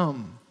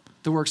overcome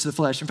the works of the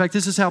flesh. In fact,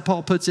 this is how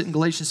Paul puts it in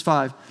Galatians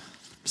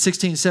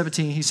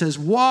 5:16-17. He says,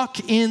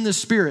 walk in the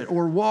Spirit,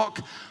 or walk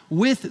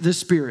with the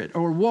Spirit,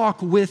 or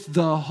walk with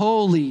the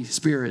Holy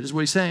Spirit is what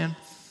he's saying.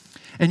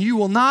 And you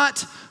will not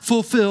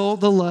fulfill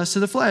the lust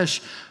of the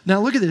flesh. Now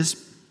look at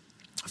this.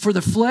 For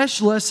the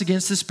flesh lusts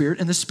against the spirit,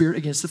 and the spirit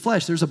against the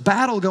flesh. There's a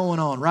battle going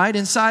on right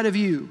inside of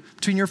you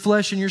between your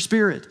flesh and your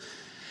spirit.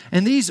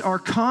 And these are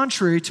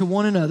contrary to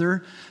one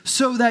another,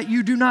 so that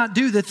you do not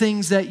do the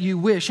things that you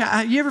wish.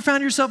 You ever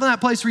found yourself in that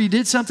place where you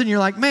did something, you're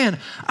like, man,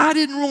 I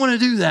didn't want to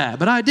do that,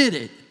 but I did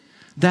it.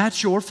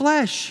 That's your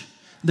flesh.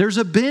 There's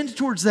a bend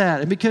towards that.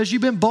 And because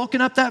you've been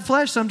bulking up that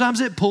flesh, sometimes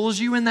it pulls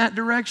you in that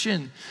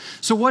direction.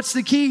 So what's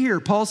the key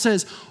here? Paul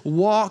says,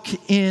 walk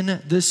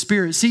in the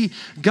Spirit. See,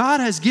 God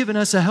has given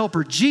us a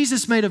helper.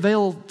 Jesus made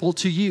available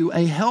to you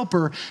a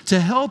helper to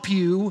help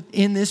you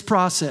in this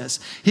process.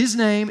 His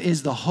name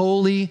is the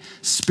Holy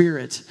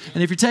Spirit.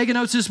 And if you're taking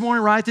notes this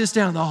morning, write this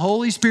down. The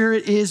Holy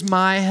Spirit is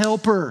my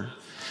helper.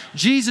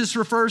 Jesus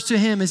refers to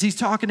him as he's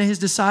talking to his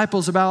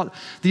disciples about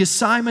the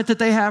assignment that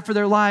they have for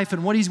their life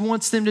and what he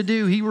wants them to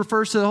do. He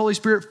refers to the Holy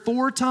Spirit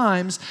 4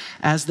 times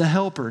as the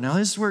helper. Now,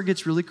 this is where it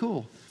gets really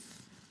cool.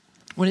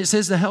 When it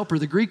says the helper,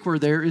 the Greek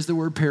word there is the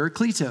word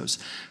parakletos.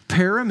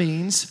 Para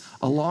means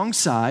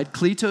alongside,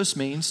 kletos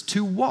means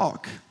to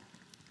walk.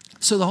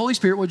 So the Holy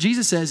Spirit, what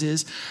Jesus says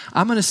is,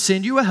 I'm going to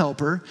send you a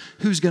helper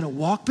who's going to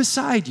walk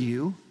beside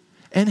you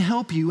and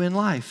help you in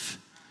life.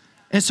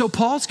 And so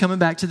Paul's coming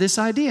back to this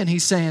idea, and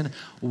he's saying,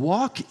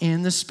 walk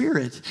in the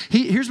Spirit.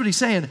 Here's what he's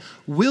saying.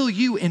 Will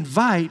you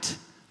invite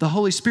the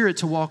Holy Spirit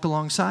to walk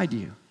alongside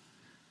you?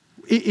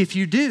 If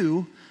you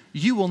do,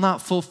 you will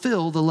not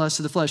fulfill the lust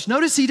of the flesh.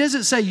 Notice he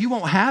doesn't say you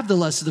won't have the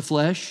lust of the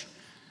flesh.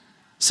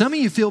 Some of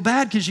you feel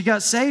bad because you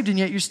got saved, and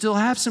yet you still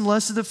have some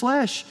lust of the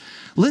flesh.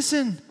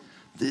 Listen,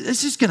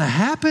 this is going to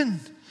happen.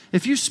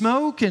 If you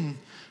smoke and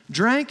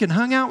drank and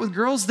hung out with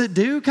girls that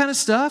do kind of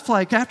stuff,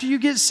 like after you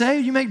get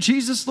saved, you make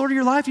Jesus Lord of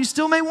your life, you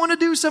still may want to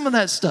do some of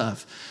that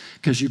stuff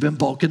because you've been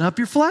bulking up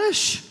your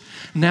flesh.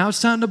 Now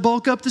it's time to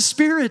bulk up the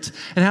Spirit.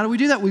 And how do we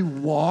do that? We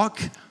walk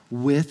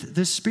with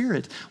the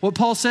Spirit. What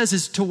Paul says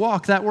is to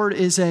walk. That word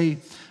is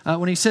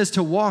when he says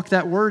to walk,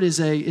 that word is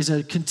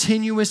a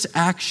continuous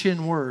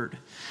action word.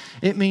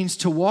 It means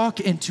to walk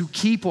and to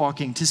keep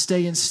walking, to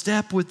stay in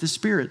step with the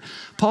Spirit.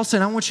 Paul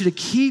said, I want you to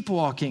keep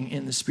walking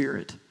in the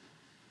Spirit.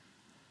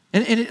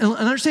 And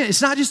understand,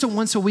 it's not just a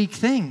once a week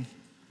thing.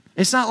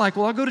 It's not like,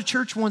 well, I'll go to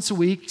church once a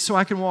week so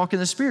I can walk in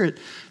the Spirit.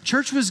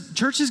 Church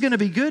is going to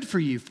be good for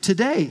you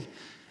today.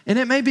 And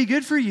it may be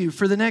good for you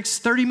for the next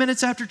 30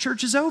 minutes after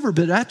church is over.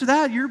 But after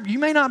that, you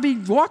may not be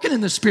walking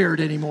in the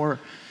Spirit anymore.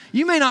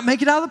 You may not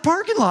make it out of the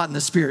parking lot in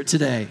the Spirit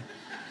today.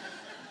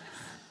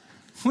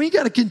 We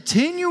got to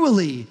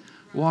continually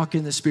walk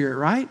in the Spirit,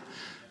 right?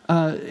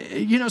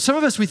 Some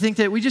of us, we think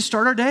that we just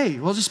start our day.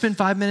 We'll just spend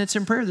 5 minutes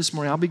in prayer this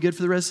morning. I'll be good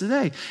for the rest of the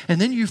day.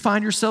 And then you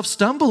find yourself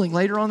stumbling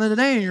later on in the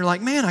day, and you're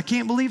like, man, I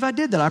can't believe I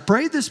did that. I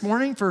prayed this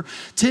morning for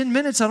 10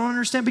 minutes. I don't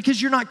understand,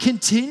 because you're not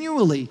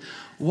continually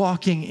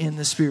walking in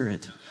the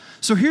Spirit.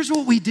 So here's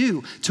what we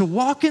do. To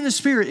walk in the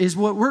Spirit is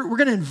what we're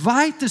going to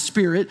invite the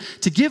Spirit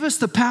to give us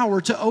the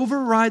power to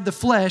override the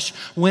flesh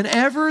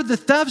whenever the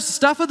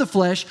stuff of the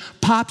flesh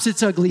pops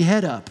its ugly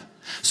head up.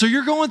 So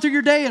you're going through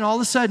your day, and all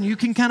of a sudden you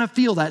can kind of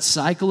feel that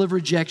cycle of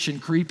rejection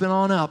creeping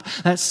on up,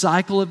 that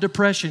cycle of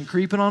depression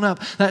creeping on up,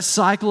 that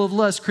cycle of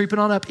lust creeping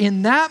on up.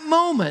 In that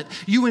moment,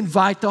 you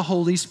invite the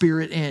Holy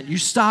Spirit in. You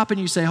stop and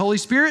you say, Holy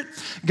Spirit,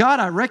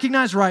 God, I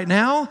recognize right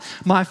now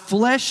my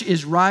flesh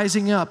is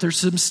rising up. There's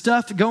some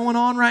stuff going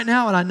on right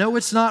now, and I know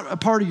it's not a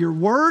part of your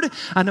word.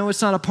 I know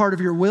it's not a part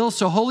of your will.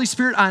 So Holy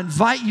Spirit, I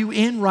invite you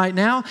in right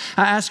now.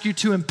 I ask you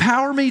to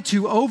empower me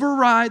to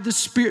override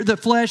the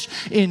flesh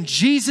in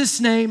Jesus'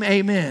 name.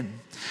 Amen.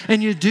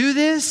 And you do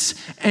this,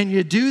 and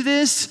you do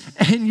this,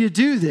 and you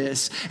do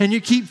this. And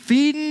you keep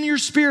feeding your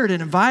spirit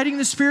and inviting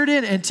the Spirit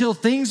in until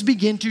things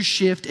begin to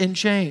shift and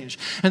change.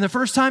 And the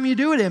first time you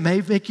do it, it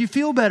may make you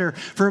feel better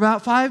for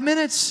about 5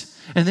 minutes.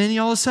 And then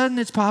all of a sudden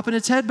it's popping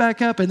its head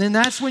back up. And then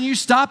that's when you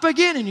stop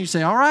again and you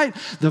say, all right,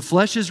 the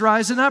flesh is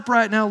rising up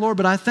right now, Lord,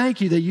 but I thank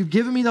you that you've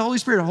given me the Holy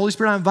Spirit. Holy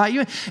Spirit, I invite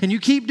you in. And you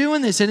keep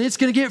doing this, and it's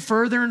going to get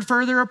further and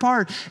further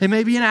apart. It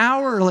may be an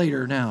hour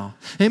later now.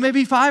 It may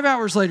be 5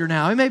 hours later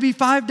now. It may be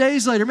 5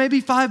 days later, maybe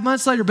 5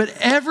 months later. But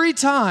every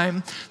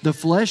time the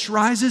flesh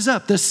rises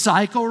up, the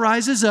cycle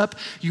rises up,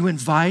 you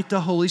invite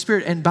the Holy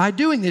Spirit. And by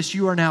doing this,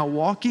 you are now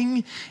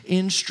walking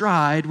in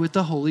stride with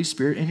the Holy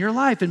Spirit in your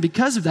life. And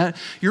because of that,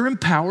 you're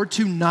empowered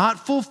to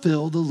not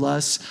fulfill the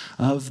lusts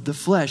of the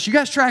flesh. You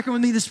guys tracking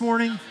with me this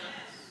morning?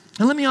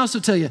 And let me also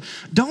tell you,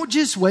 don't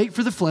just wait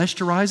for the flesh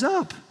to rise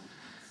up.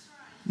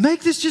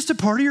 Make this just a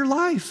part of your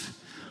life.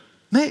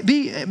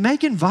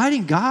 Make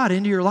inviting God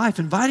into your life,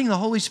 inviting the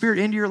Holy Spirit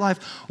into your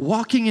life,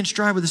 walking in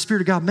stride with the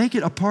Spirit of God. Make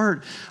it a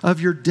part of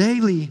your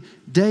daily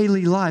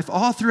life.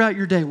 All throughout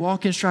your day,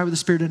 walk in stride with the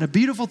Spirit. And a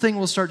beautiful thing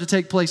will start to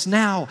take place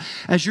now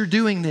as you're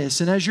doing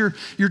this. And as you're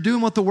doing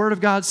what the Word of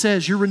God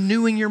says, you're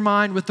renewing your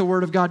mind with the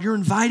Word of God. You're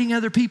inviting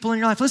other people in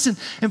your life. Listen,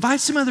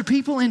 invite some other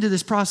people into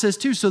this process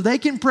too, so they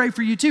can pray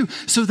for you too,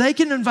 so they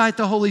can invite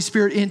the Holy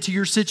Spirit into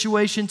your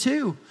situation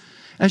too.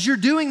 As you're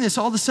doing this,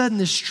 all of a sudden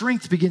this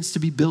strength begins to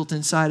be built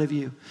inside of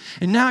you.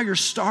 And now you're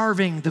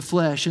starving the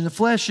flesh, and the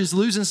flesh is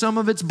losing some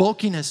of its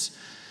bulkiness.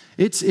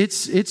 It's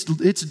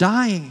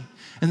dying.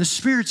 And the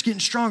Spirit's getting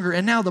stronger.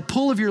 And now the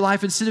pull of your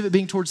life, instead of it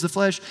being towards the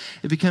flesh,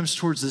 it becomes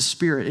towards the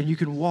Spirit. And you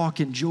can walk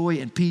in joy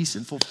and peace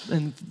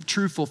and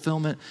true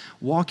fulfillment,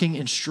 walking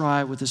in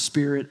stride with the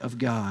Spirit of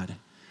God.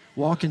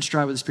 Walk in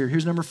stride with the Spirit.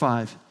 Here's number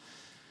 5.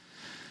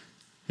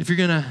 If you're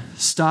going to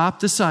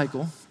stop the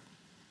cycle,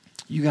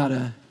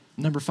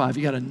 number 5,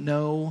 you got to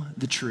know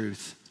the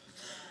truth.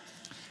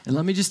 And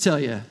let me just tell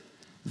you,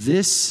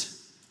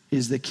 this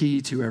is the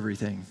key to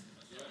everything.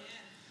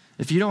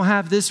 If you don't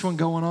have this one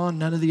going on,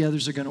 none of the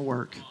others are going to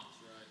work.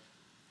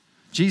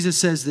 Jesus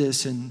says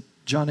this in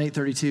John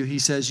 8:32. He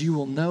says, you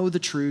will know the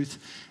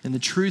truth, and the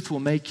truth will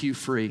make you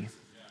free.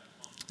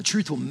 The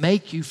truth will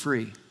make you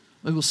free.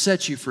 It will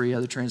set you free,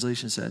 other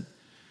translations said.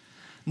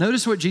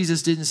 Notice what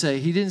Jesus didn't say.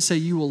 He didn't say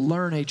you will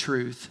learn a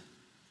truth.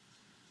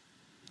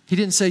 He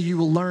didn't say you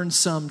will learn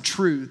some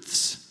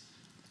truths.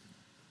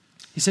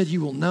 He said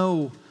you will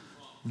know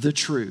the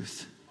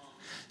truth.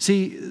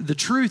 See, the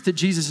truth that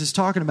Jesus is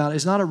talking about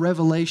is not a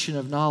revelation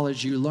of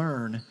knowledge you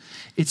learn.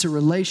 It's a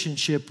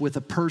relationship with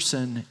a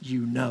person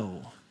you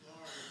know.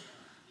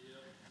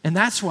 And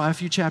that's why a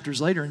few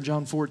chapters later in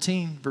John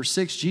 14, verse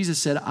 6, Jesus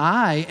said,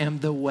 I am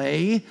the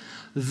way,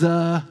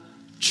 the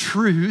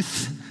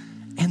truth,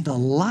 and the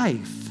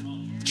life.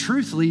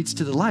 Truth leads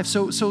to the life.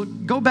 So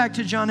go back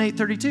to John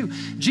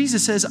 8:32.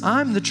 Jesus says,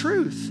 I'm the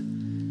truth.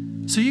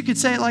 So you could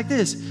say it like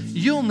this.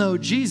 You'll know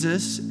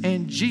Jesus,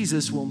 and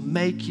Jesus will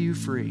make you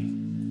free.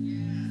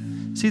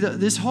 See,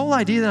 this whole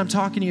idea that I'm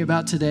talking to you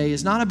about today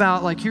is not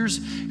about like, here's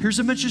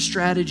a bunch of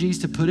strategies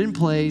to put in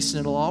place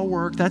and it'll all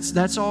work.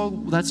 That's all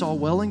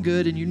well and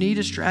good, and you need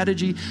a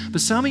strategy.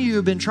 But some of you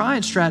have been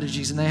trying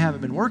strategies and they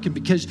haven't been working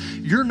because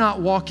you're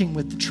not walking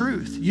with the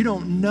truth. You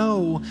don't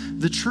know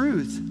the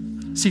truth.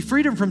 See,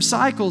 freedom from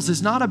cycles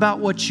is not about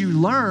what you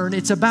learn.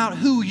 It's about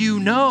who you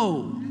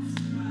know.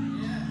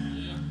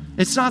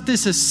 It's not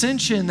this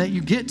ascension that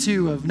you get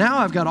to of now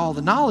I've got all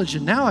the knowledge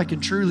and now I can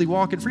truly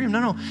walk in freedom.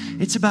 No.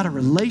 It's about a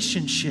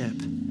relationship.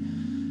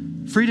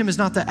 Freedom is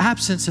not the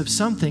absence of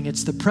something.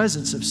 It's the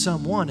presence of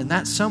someone. And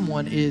that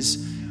someone is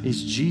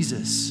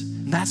Jesus.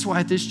 And that's why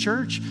at this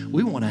church,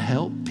 we want to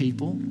help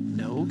people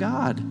know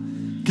God.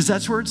 Because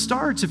that's where it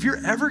starts. If you're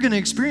ever going to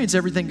experience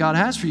everything God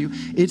has for you,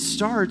 it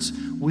starts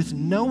with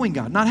knowing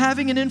God, not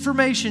having an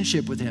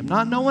informationship with Him,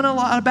 not knowing a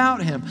lot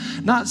about Him,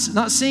 not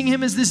seeing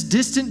Him as this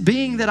distant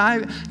being that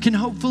I can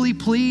hopefully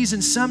please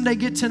and someday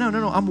get to know.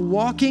 No, I'm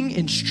walking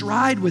in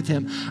stride with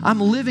Him.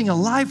 I'm living a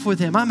life with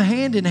Him. I'm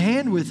hand in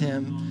hand with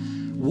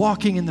Him,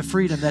 walking in the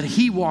freedom that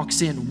He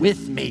walks in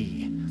with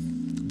me.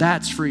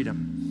 That's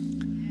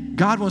freedom.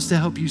 God wants to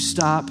help you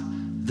stop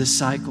the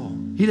cycle.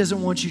 He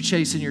doesn't want you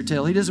chasing your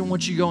tail. He doesn't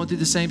want you going through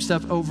the same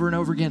stuff over and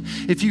over again.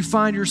 If you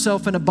find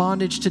yourself in a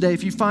bondage today,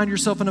 if you find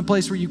yourself in a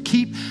place where you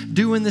keep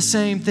doing the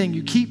same thing,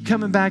 you keep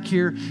coming back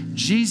here,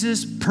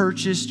 Jesus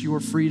purchased your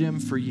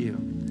freedom for you.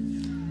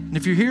 And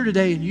if you're here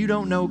today and you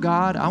don't know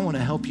God, I want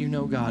to help you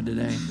know God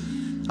today.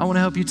 I want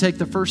to help you take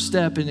the first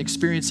step in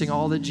experiencing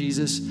all that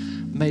Jesus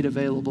made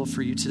available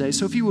for you today.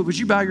 So if you would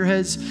you bow your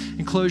heads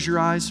and close your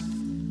eyes?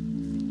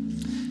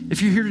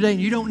 If you're here today and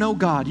you don't know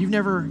God, you've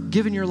never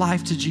given your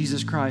life to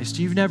Jesus Christ,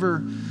 you've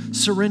never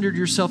surrendered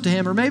yourself to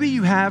Him, or maybe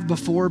you have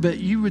before, but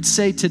you would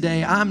say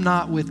today, I'm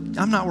not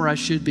where I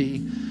should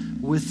be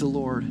with the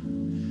Lord.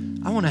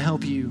 I want to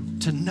help you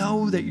to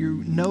know that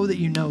you know that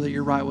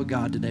you're right with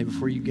God today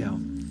before you go.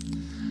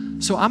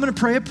 So I'm going to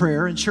pray a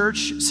prayer. And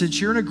church,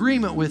 since you're in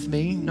agreement with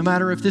me, no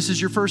matter if this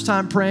is your first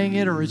time praying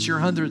it or it's your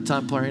 100th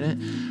time praying it,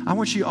 I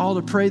want you all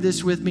to pray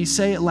this with me.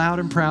 Say it loud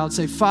and proud.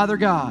 Say, Father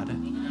God,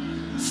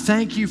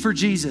 thank you for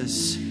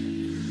Jesus.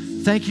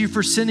 Thank you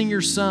for sending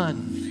your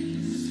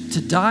Son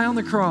to die on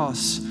the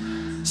cross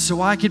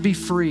so I could be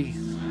free.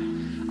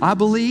 I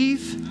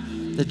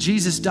believe that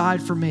Jesus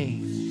died for me.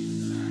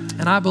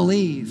 And I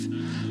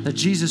believe that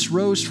Jesus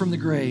rose from the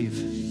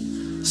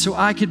grave so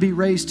I could be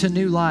raised to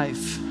new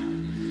life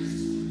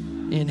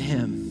in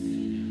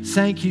Him.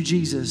 Thank you,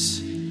 Jesus,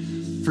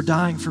 for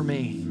dying for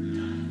me.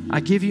 I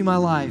give you my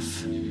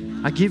life.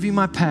 I give you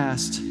my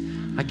past.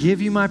 I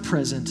give you my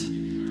present.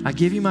 I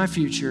give you my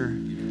future.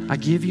 I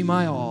give you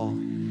my all.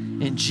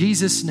 In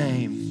Jesus'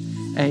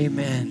 name,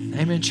 amen.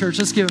 Amen, church.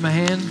 Let's give Him a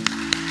hand.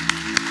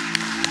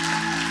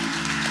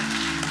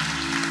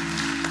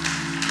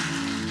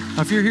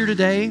 Now, if you're here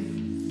today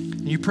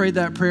and you prayed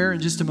that prayer,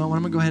 in just a moment,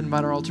 I'm going to go ahead and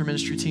invite our altar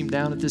ministry team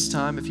down at this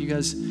time. If you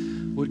guys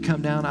would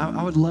come down,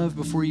 I would love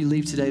before you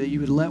leave today that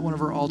you would let one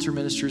of our altar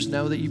ministers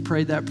know that you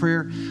prayed that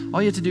prayer.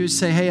 All you have to do is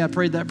say, hey, I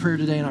prayed that prayer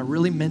today and I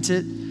really meant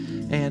it.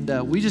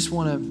 And we just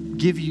want to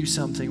give you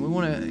something. We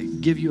want to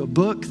give you a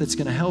book that's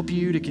going to help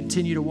you to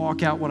continue to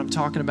walk out what I'm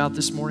talking about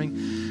this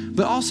morning.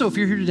 But also, if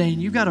you're here today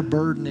and you've got a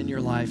burden in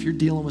your life, you're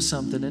dealing with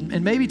something.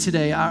 And maybe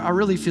today, I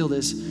really feel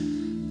this,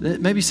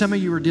 that maybe some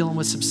of you are dealing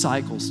with some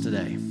cycles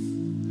today.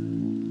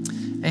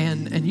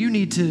 And you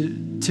need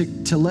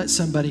to let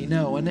somebody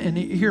know. And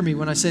hear me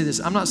when I say this.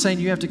 I'm not saying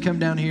you have to come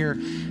down here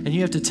and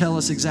you have to tell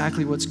us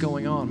exactly what's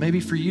going on. Maybe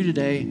for you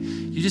today,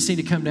 you just need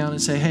to come down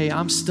and say, hey,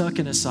 I'm stuck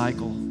in a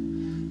cycle.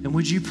 And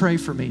would you pray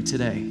for me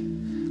today?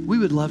 We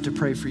would love to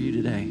pray for you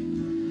today.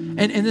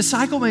 And the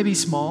cycle may be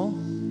small,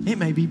 it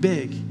may be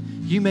big.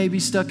 You may be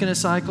stuck in a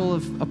cycle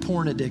of a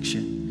porn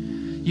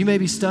addiction. You may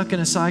be stuck in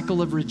a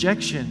cycle of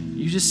rejection.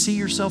 You just see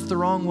yourself the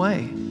wrong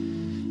way.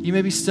 You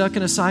may be stuck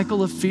in a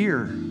cycle of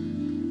fear.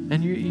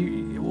 And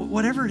you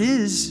whatever it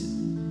is,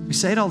 we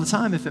say it all the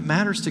time, if it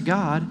matters to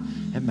God,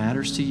 it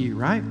matters to you,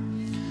 right?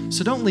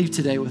 So don't leave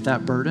today with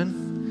that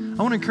burden.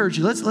 I want to encourage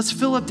you, let's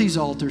fill up these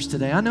altars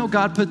today. I know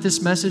God put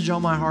this message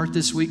on my heart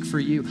this week for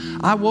you.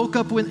 I woke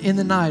up in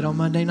the night on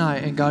Monday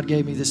night and God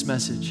gave me this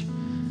message.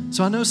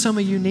 So I know some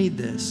of you need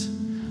this.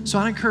 So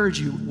I encourage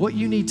you, what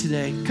you need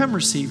today, come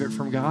receive it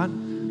from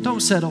God. Don't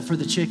settle for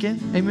the chicken,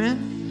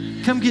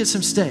 amen? Come get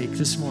some steak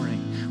this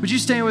morning. Would you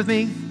stand with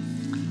me?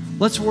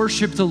 Let's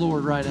worship the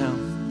Lord right now.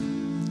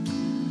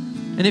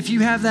 And if you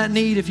have that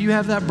need, if you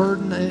have that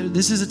burden,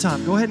 this is a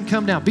time. Go ahead and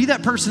come down. Be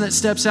that person that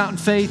steps out in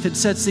faith and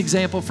sets the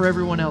example for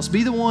everyone else.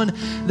 Be the one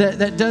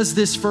that does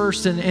this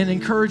first and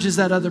encourages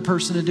that other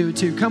person to do it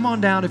too. Come on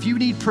down. If you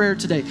need prayer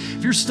today,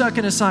 if you're stuck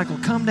in a cycle,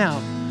 come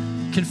down.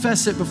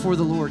 Confess it before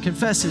the Lord.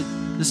 Confess it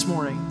this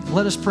morning.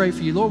 Let us pray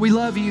for you. Lord, we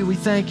love you. We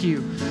thank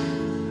you.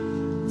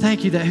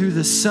 Thank you that who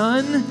the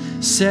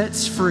Son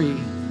sets free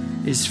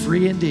is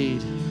free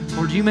indeed.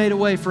 Lord, you made a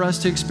way for us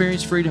to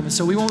experience freedom. And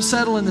so we won't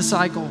settle in the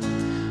cycle.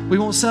 We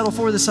won't settle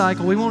for the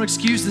cycle. We won't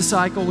excuse the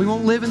cycle. We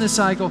won't live in the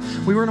cycle.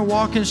 We're going to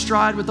walk in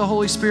stride with the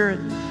Holy Spirit.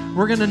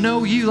 We're going to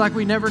know you like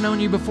we've never known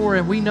you before.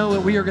 And we know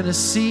that we are going to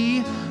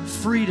see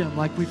freedom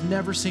like we've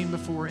never seen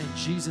before. In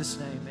Jesus'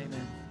 name,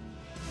 amen.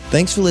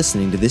 Thanks for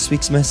listening to this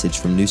week's message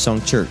from New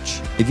Song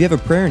Church. If you have a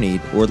prayer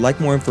need or would like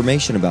more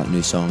information about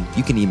New Song,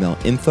 you can email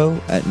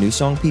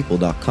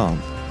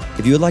info@newsongpeople.com.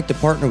 If you would like to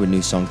partner with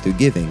New Song through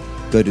giving,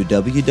 go to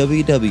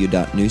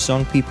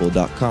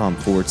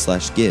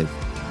www.newsongpeople.com/give.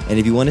 And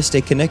if you want to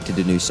stay connected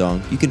to New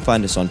Song, you can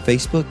find us on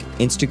Facebook,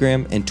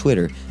 Instagram, and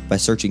Twitter by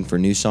searching for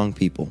New Song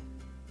People.